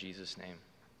said, in Jesus' name,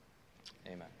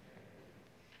 amen.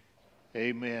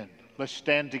 Amen. Let's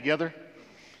stand together.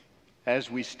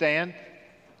 As we stand,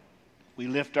 we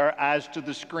lift our eyes to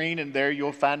the screen, and there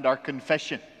you'll find our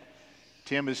confession.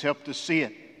 Tim has helped us see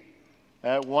it.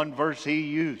 That one verse he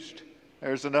used,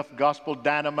 there's enough gospel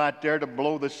dynamite there to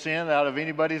blow the sin out of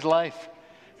anybody's life.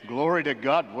 Glory to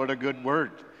God. What a good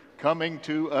word coming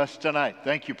to us tonight.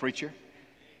 Thank you, preacher.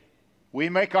 We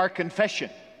make our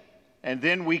confession, and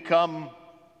then we come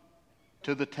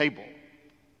to the table.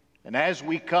 And as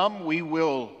we come, we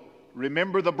will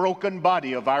remember the broken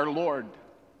body of our Lord,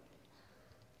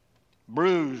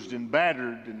 bruised and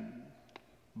battered and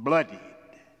bloodied.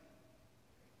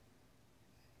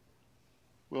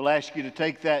 We'll ask you to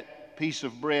take that piece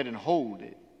of bread and hold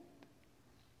it.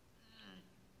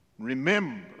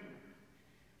 Remember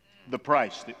the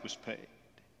price that was paid.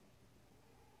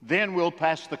 Then we'll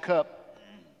pass the cup.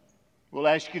 We'll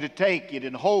ask you to take it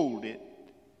and hold it.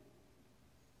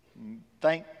 And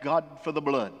thank God for the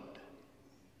blood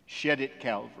shed at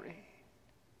Calvary.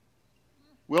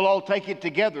 We'll all take it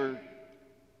together,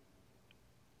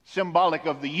 symbolic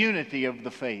of the unity of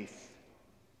the faith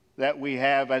that we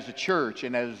have as a church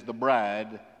and as the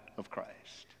bride of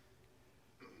Christ.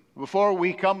 Before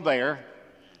we come there,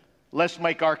 let's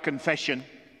make our confession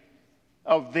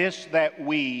of this that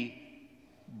we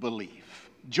believe.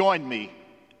 Join me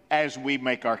as we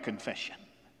make our confession.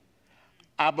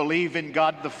 I believe in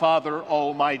God the Father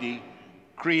Almighty,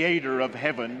 creator of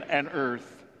heaven and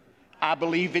earth. I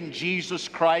believe in Jesus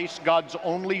Christ, God's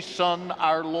only Son,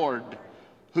 our Lord,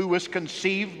 who was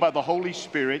conceived by the Holy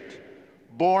Spirit,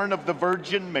 born of the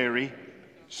Virgin Mary,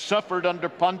 suffered under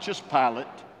Pontius Pilate,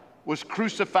 was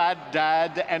crucified,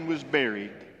 died, and was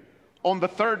buried. On the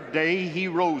third day he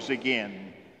rose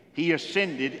again. He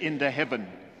ascended into heaven.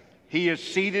 He is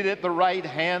seated at the right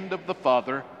hand of the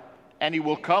Father, and he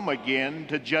will come again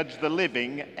to judge the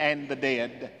living and the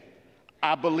dead.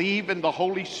 I believe in the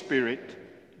Holy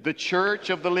Spirit, the church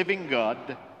of the living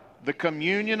God, the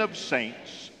communion of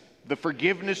saints, the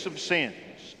forgiveness of sins,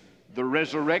 the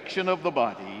resurrection of the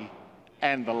body,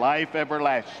 and the life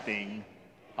everlasting.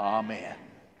 Amen.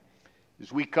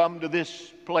 As we come to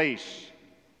this place,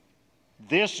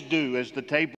 this do, as the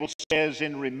table says,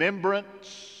 in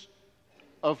remembrance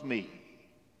of me.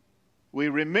 We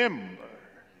remember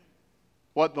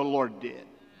what the Lord did.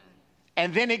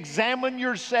 And then examine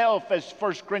yourself, as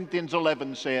 1 Corinthians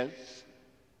 11 says.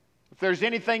 If there's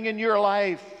anything in your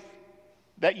life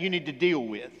that you need to deal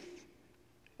with,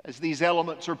 as these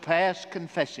elements are passed,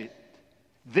 confess it.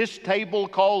 This table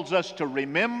calls us to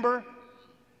remember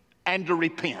and to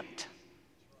repent.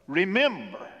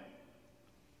 Remember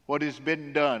what has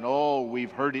been done. Oh,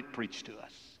 we've heard it preached to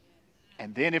us.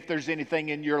 And then if there's anything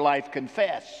in your life,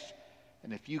 confess.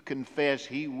 And if you confess,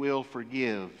 he will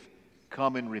forgive.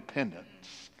 Come in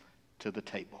repentance to the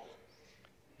table.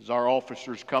 As our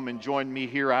officers come and join me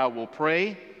here, I will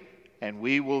pray, and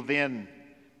we will then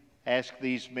ask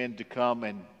these men to come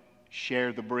and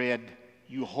share the bread.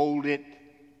 You hold it,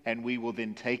 and we will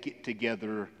then take it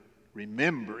together,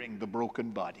 remembering the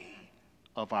broken body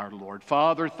of our Lord.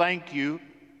 Father, thank you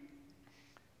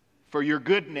for your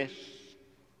goodness.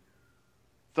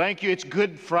 Thank you. It's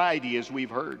Good Friday, as we've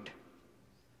heard.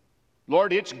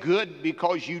 Lord, it's good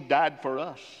because you died for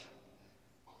us.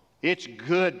 It's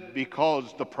good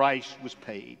because the price was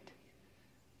paid.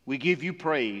 We give you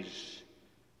praise.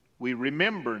 We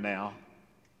remember now.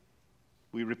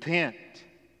 We repent.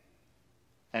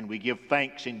 And we give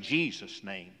thanks in Jesus'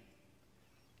 name.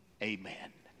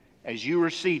 Amen. As you are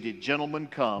seated, gentlemen,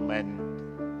 come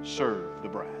and serve the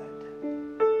bride.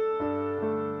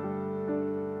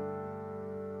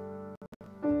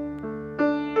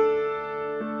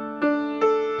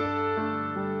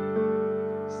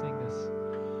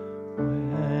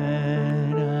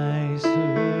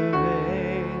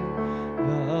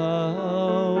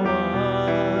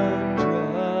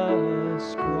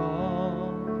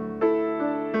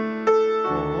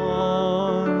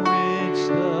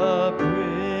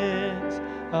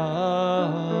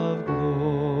 Of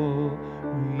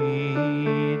glory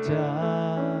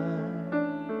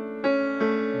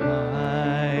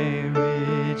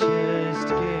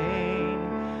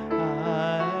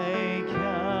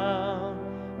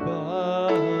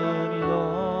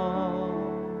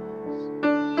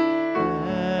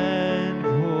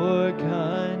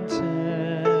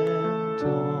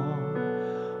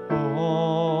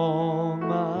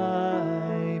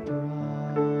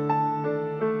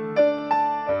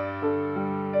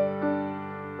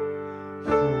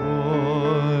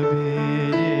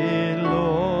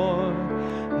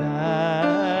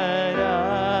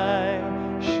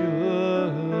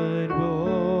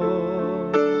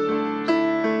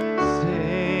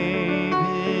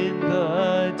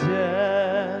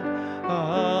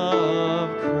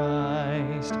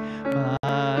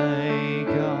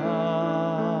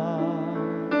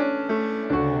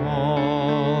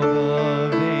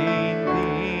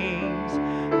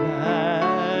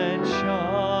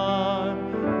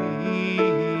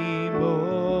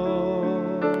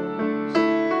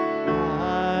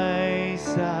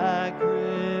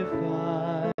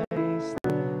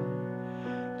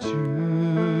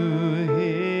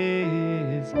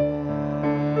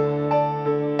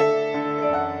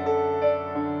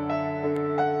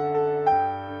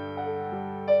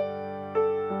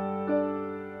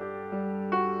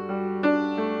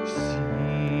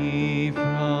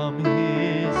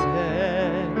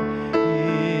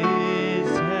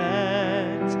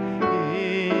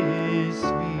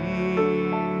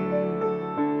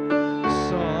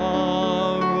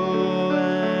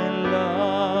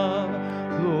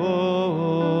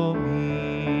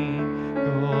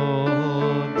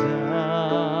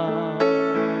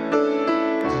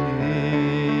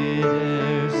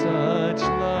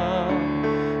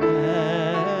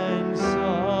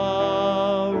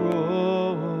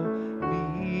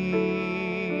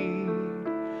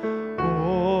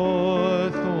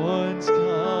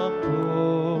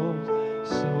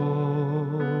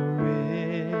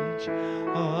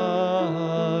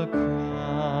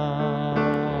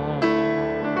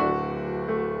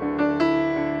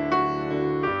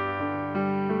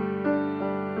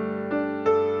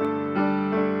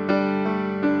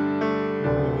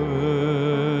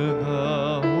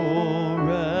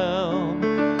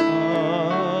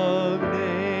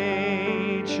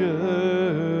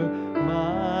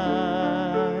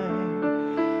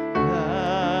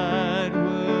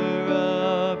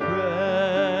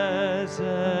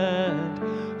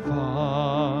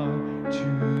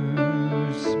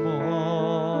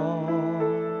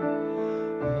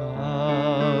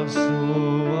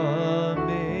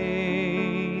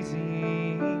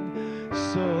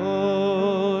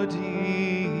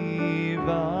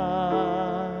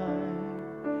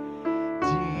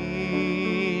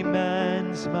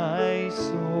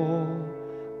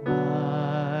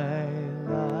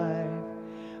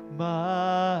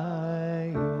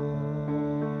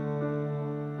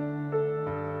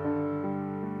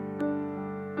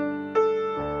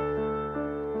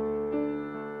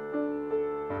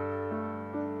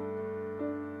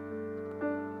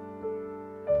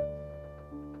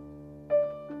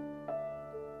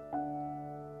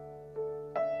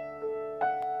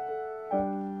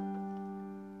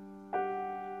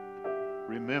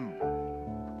remember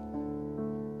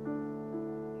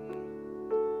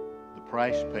the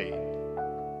price paid,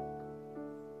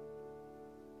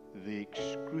 the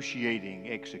excruciating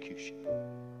execution.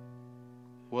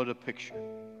 What a picture.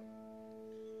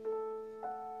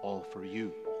 All for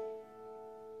you.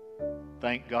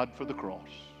 Thank God for the cross.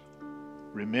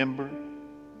 Remember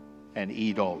and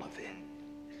eat all of it.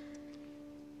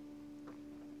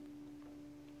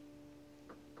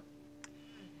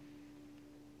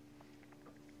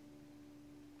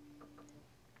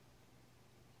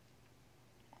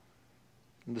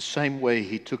 In the same way,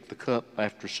 he took the cup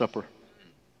after supper.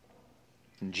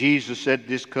 And Jesus said,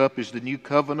 "This cup is the new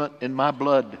covenant in my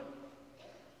blood.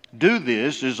 Do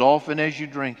this as often as you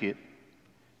drink it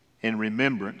in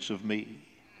remembrance of me.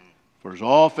 For as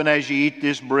often as you eat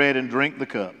this bread and drink the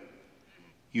cup,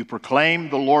 you proclaim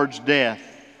the Lord's death."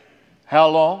 How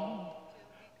long?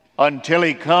 Until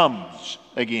he comes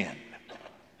again.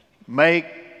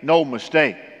 Make no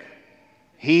mistake,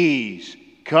 he's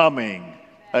coming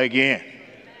again.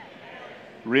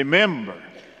 Remember,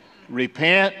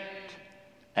 repent,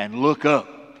 and look up.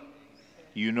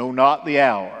 You know not the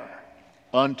hour.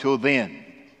 Until then,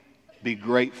 be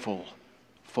grateful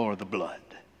for the blood.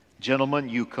 Gentlemen,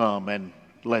 you come and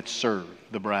let's serve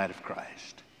the bride of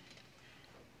Christ.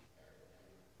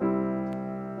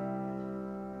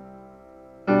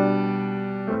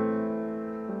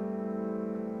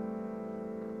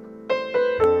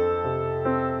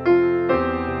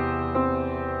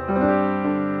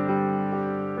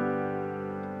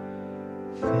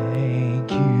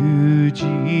 Thank you,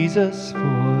 Jesus,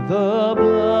 for the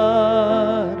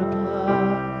blood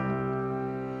applied.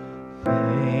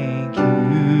 Thank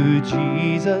you,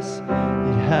 Jesus,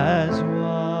 it has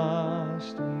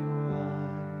washed me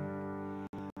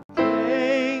white.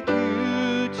 Thank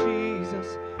you,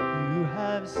 Jesus, you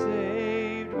have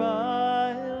saved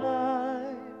my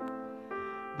life,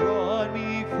 brought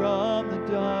me from the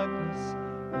darkness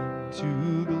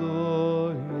into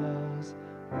glorious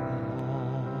light.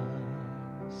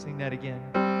 Sing that again.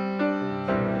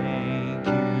 Thank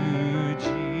you,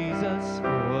 Jesus,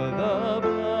 for the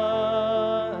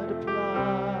blood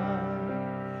applied.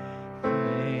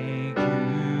 Thank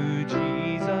you,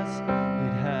 Jesus,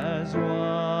 it has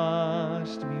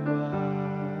washed me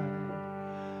white.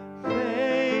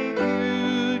 Thank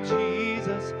you,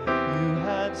 Jesus, you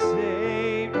have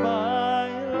saved my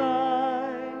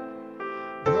life,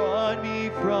 brought me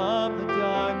from the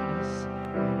darkness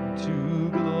into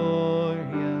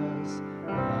glorious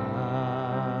light.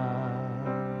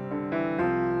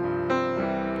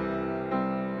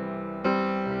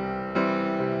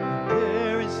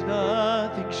 There is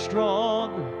nothing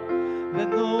stronger than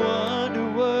the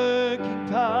wonder-working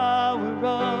power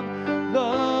of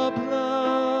the blood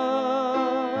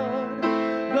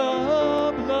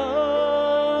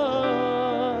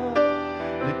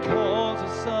that calls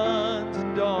us sons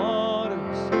and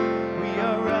daughters. We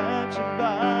are raptured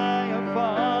by our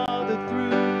Father through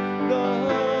the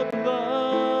blood.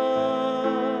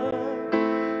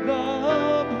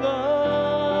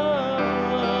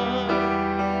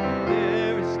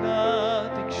 There is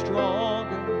nothing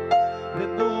stronger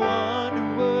than the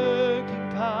wonder-working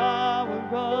power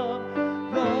of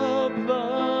the blood.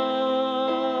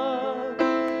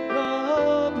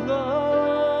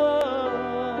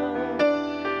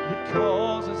 That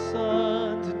calls us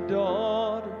sons and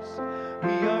daughters.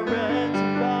 We are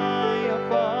ransomed by our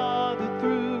Father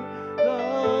through the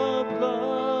blood.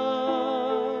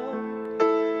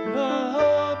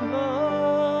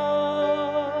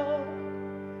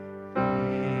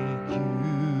 Thank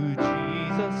you,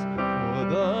 Jesus, for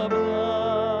the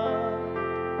blood.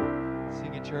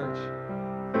 Sing it, church.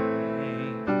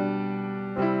 Thank you.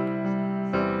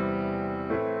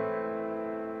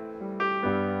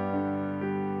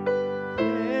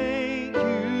 Thank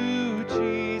you,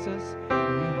 Jesus, you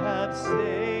have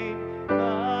saved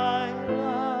my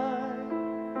life,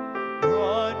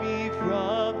 brought me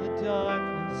from the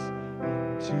darkness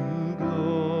into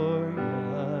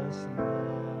glorious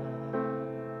light.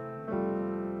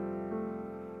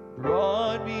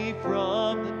 Brought me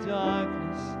from the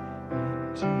darkness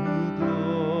into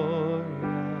glorious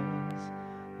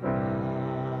light.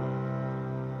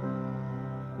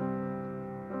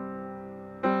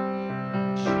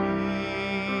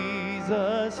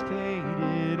 Jesus paid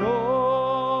it all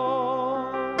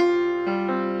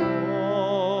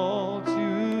to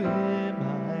him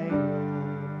I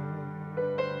owe.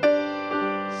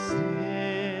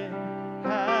 Sin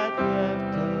had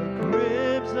left a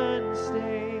crimson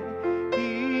stain,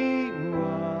 he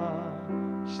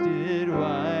washed it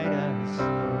white as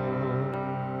snow.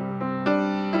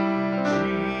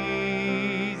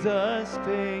 Jesus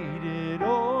paid it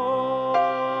all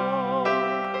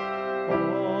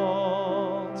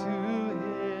to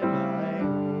Him I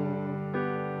owe.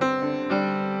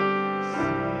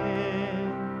 Sin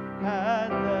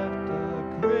had left a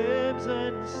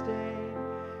crimson stain,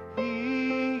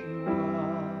 He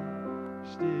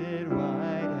washed it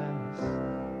white as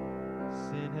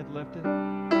sin had left it. Sin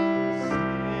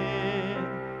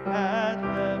had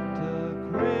left a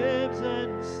crimson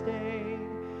stain,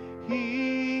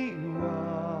 He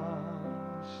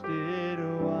washed it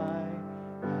white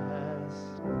as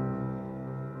snow.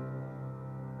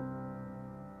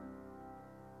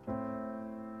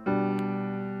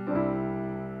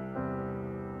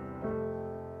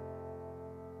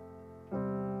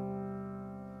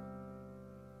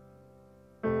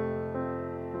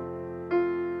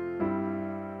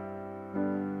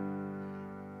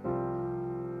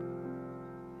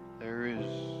 There is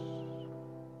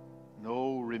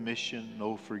no remission,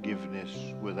 no forgiveness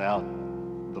without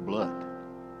the blood.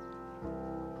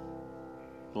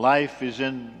 Life is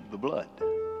in the blood.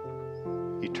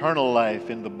 Eternal life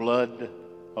in the blood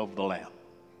of the Lamb.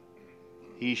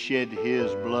 He shed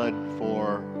His blood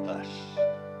for us.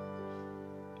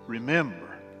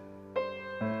 Remember,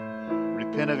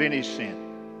 repent of any sin,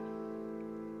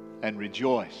 and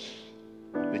rejoice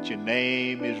that your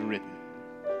name is written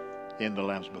in the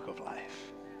Lamb's Book of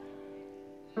Life.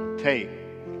 Take,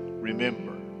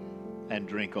 remember, and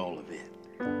drink all of it.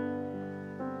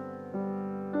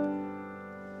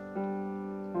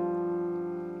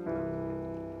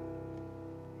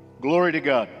 Glory to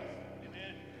God.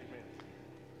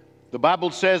 The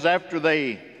Bible says after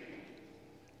they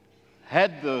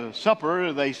had the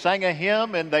supper, they sang a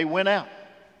hymn and they went out.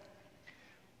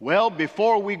 Well,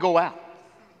 before we go out,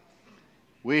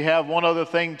 we have one other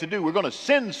thing to do. We're going to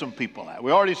send some people out.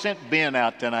 We already sent Ben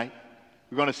out tonight.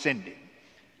 We're going to send him.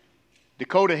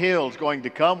 Dakota Hill's going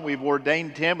to come. We've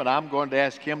ordained him, and I'm going to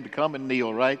ask him to come and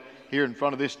kneel right here in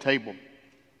front of this table.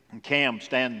 And Cam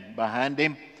stand behind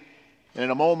him. And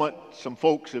in a moment, some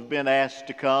folks have been asked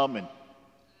to come and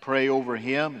pray over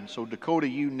him. And so, Dakota,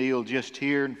 you kneel just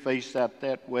here and face out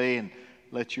that way and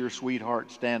let your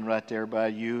sweetheart stand right there by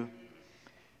you.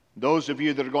 Those of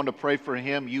you that are going to pray for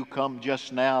him, you come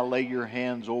just now, lay your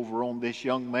hands over on this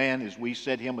young man as we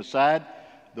set him aside.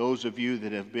 Those of you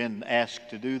that have been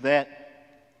asked to do that,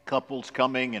 couples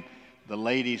coming and the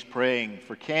ladies praying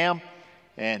for Cam,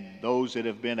 and those that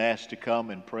have been asked to come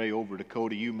and pray over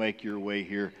Dakota, you make your way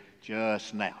here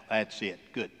just now. That's it.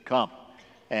 Good. Come.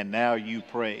 And now you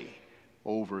pray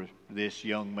over this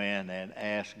young man and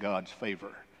ask God's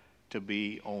favor to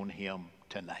be on him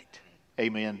tonight.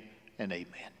 Amen and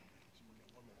amen.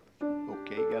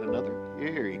 Okay, got another?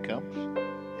 Here he comes.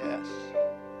 Yes.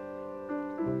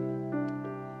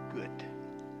 Good.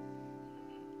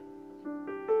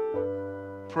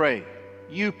 Pray.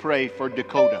 You pray for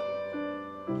Dakota.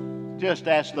 Just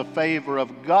ask the favor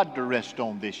of God to rest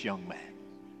on this young man.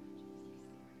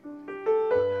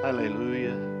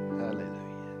 Hallelujah. Hallelujah.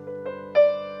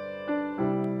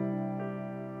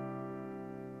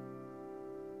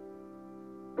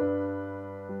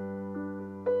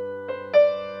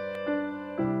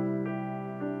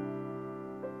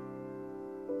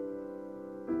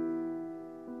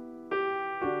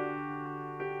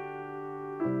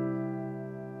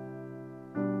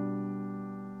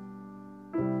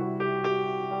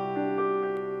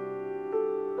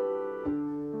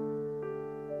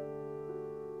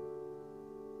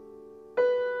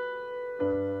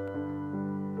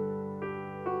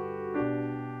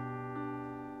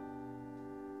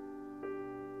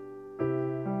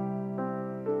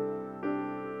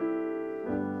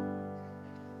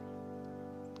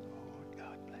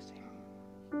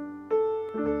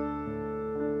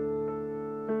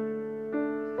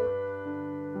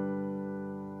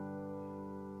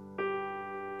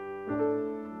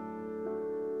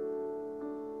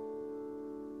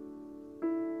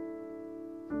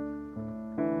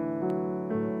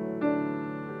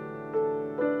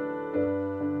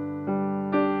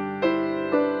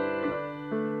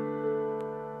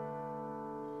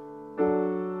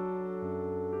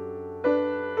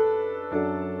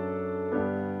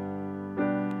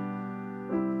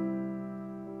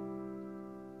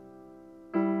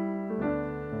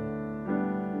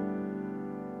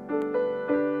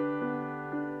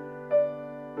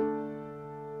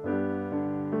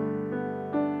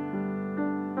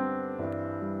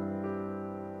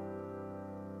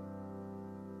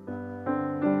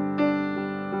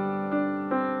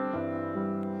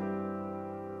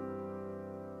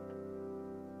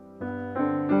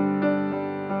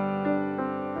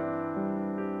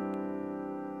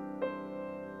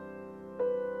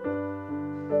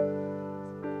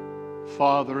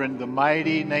 Father, in the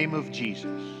mighty name of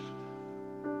Jesus,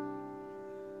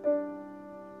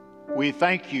 we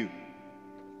thank you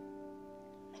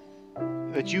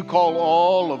that you call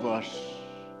all of us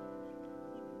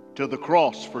to the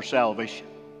cross for salvation.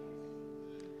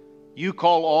 You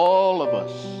call all of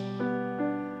us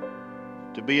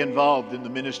to be involved in the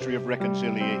ministry of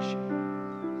reconciliation.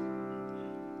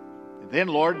 And then,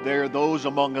 Lord, there are those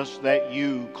among us that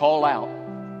you call out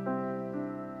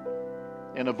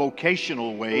in a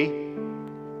vocational way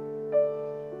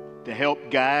to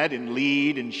help guide and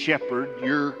lead and shepherd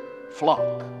your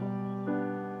flock.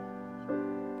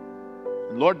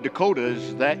 And Lord, Dakota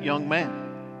is that young man.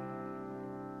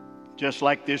 Just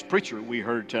like this preacher we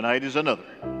heard tonight is another.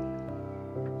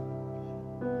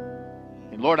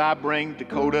 And Lord, I bring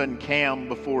Dakota and Cam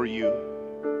before you.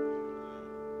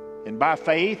 And by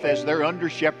faith, as their under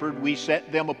shepherd, we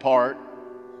set them apart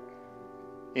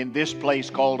in this place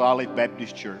called Olive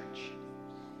Baptist Church.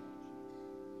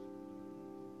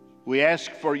 We ask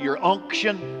for your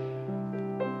unction,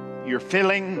 your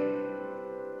filling,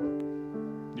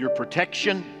 your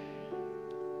protection,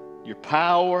 your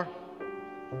power,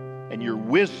 and your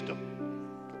wisdom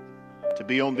to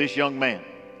be on this young man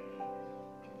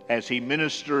as he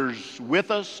ministers with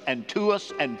us and to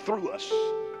us and through us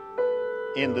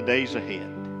in the days ahead.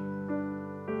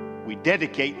 We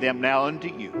dedicate them now unto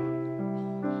you.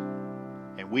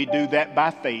 And we do that by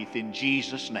faith in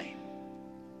Jesus' name.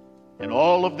 And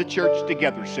all of the church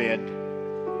together said,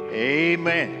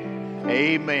 amen,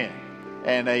 amen,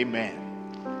 and amen.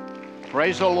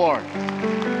 Praise the Lord.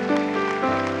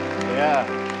 Yeah.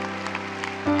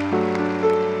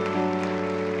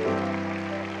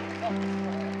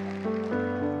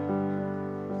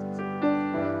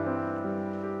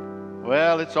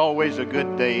 Well, it's always a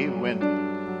good day when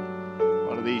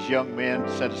one of these young men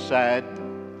set aside.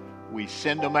 We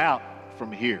send them out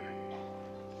from here,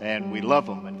 and we love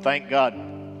them and thank God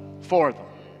for them.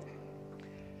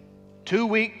 2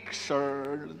 weeks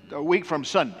or a week from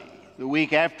Sunday, the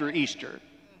week after Easter,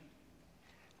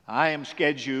 I am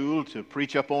scheduled to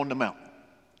preach up on the mountain.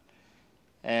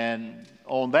 And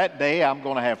on that day, I'm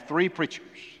going to have 3 preachers.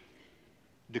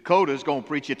 Dakota's going to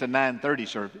preach at the 9:30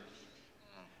 service.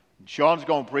 Sean's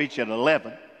going to preach at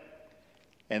 11.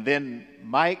 And then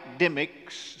Mike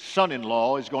Dimmick's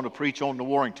son-in-law is going to preach on the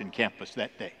Warrington campus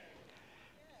that day.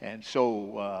 And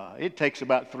so it takes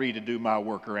about 3 to do my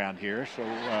work around here. So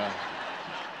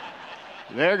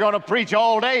they're going to preach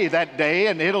all day that day,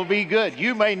 and it'll be good.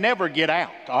 You may never get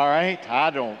out, all right? I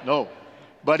don't know.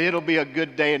 But it'll be a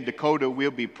good day, and Dakota,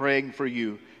 we'll be praying for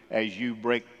you as you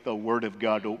break the Word of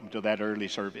God open to that early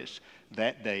service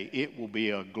that day. It will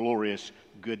be a glorious,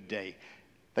 good day.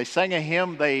 They sang a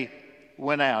hymn, they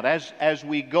went out. As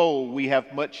we go, we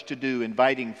have much to do,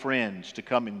 inviting friends to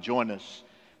come and join us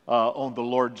on the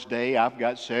Lord's Day. I've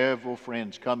got several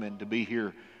friends coming to be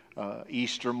here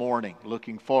Easter morning.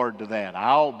 Looking forward to that.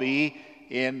 I'll be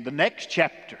in the next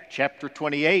chapter, chapter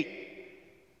 28.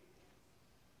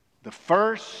 The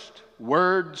first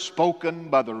word spoken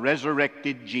by the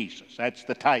resurrected Jesus. That's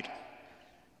the title.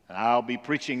 And I'll be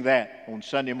preaching that on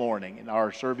Sunday morning in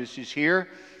our services here.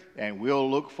 And we'll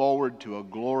look forward to a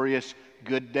glorious,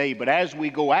 good day. But as we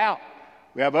go out,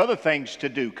 we have other things to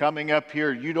do. Coming up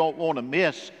here, you don't want to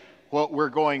miss what we're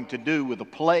going to do with a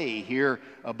play here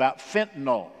about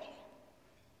fentanyl.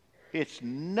 It's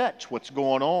nuts what's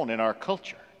going on in our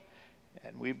culture.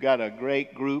 And we've got a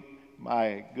great group.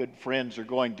 My good friends are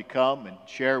going to come and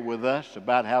share with us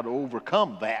about how to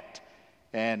overcome that.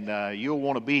 And you'll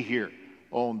want to be here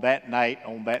on that night,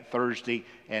 on that Thursday,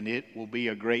 and it will be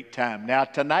a great time. Now,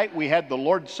 tonight we had the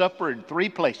Lord's Supper in 3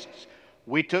 places.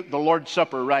 We took the Lord's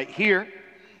Supper right here.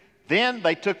 Then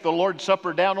they took the Lord's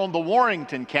Supper down on the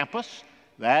Warrington campus.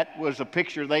 That was a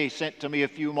picture they sent to me a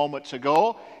few moments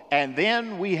ago. And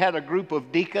then we had a group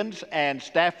of deacons and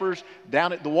staffers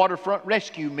down at the Waterfront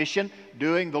Rescue Mission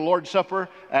doing the Lord's Supper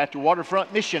at the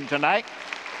Waterfront Mission tonight,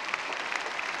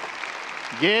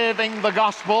 giving the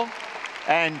gospel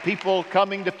and people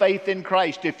coming to faith in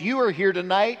Christ. If you are here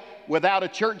tonight without a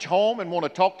church home and want to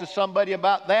talk to somebody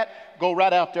about that, go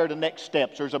right out there to Next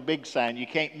Steps. There's a big sign. You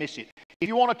can't miss it. If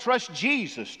you want to trust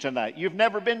Jesus tonight, you've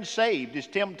never been saved, as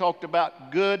Tim talked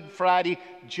about Good Friday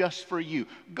just for you,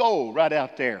 go right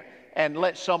out there and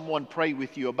let someone pray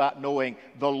with you about knowing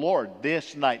the Lord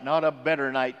this night. Not a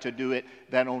better night to do it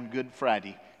than on Good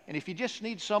Friday. And if you just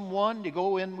need someone to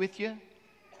go in with you,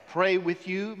 pray with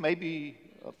you, maybe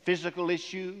a physical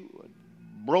issue,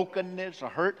 a brokenness, a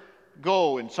hurt,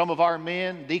 go. And some of our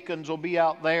men, deacons, will be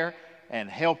out there and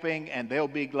helping, and they'll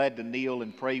be glad to kneel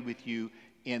and pray with you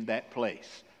in that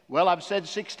place. Well, I've said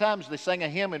 6 times they sang a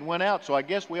hymn and went out, so I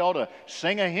guess we ought to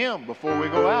sing a hymn before we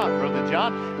go out, Brother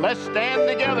John. Let's stand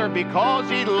together. Because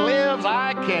he lives,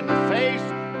 I can face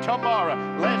tomorrow.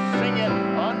 Let's sing it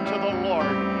unto the Lord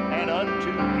and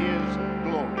unto his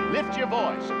glory. Lift your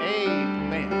voice.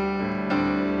 Amen.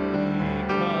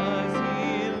 Because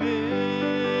he lives,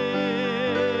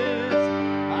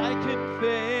 I can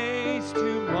face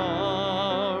tomorrow.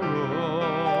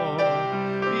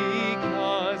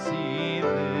 Because he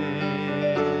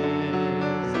lives,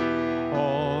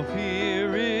 all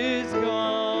fear is gone.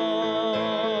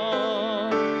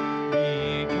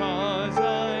 Because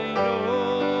I know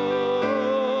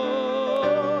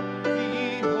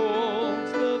he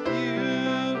holds the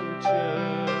future,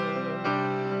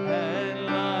 and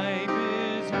life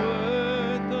is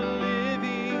worth the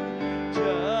living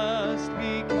just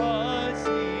because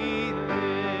he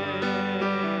lives.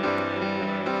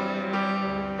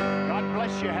 God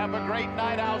bless you. Have a great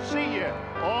night. I'll see you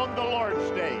on the Lord's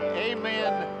Day.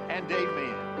 Amen and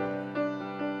amen.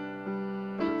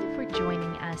 Thank you for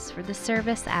joining us for the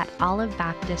service at Olive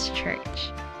Baptist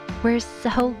Church. We're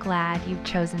so glad you've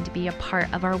chosen to be a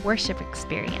part of our worship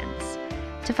experience.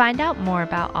 To find out more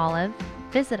about Olive,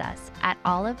 visit us at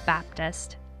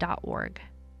olivebaptist.org.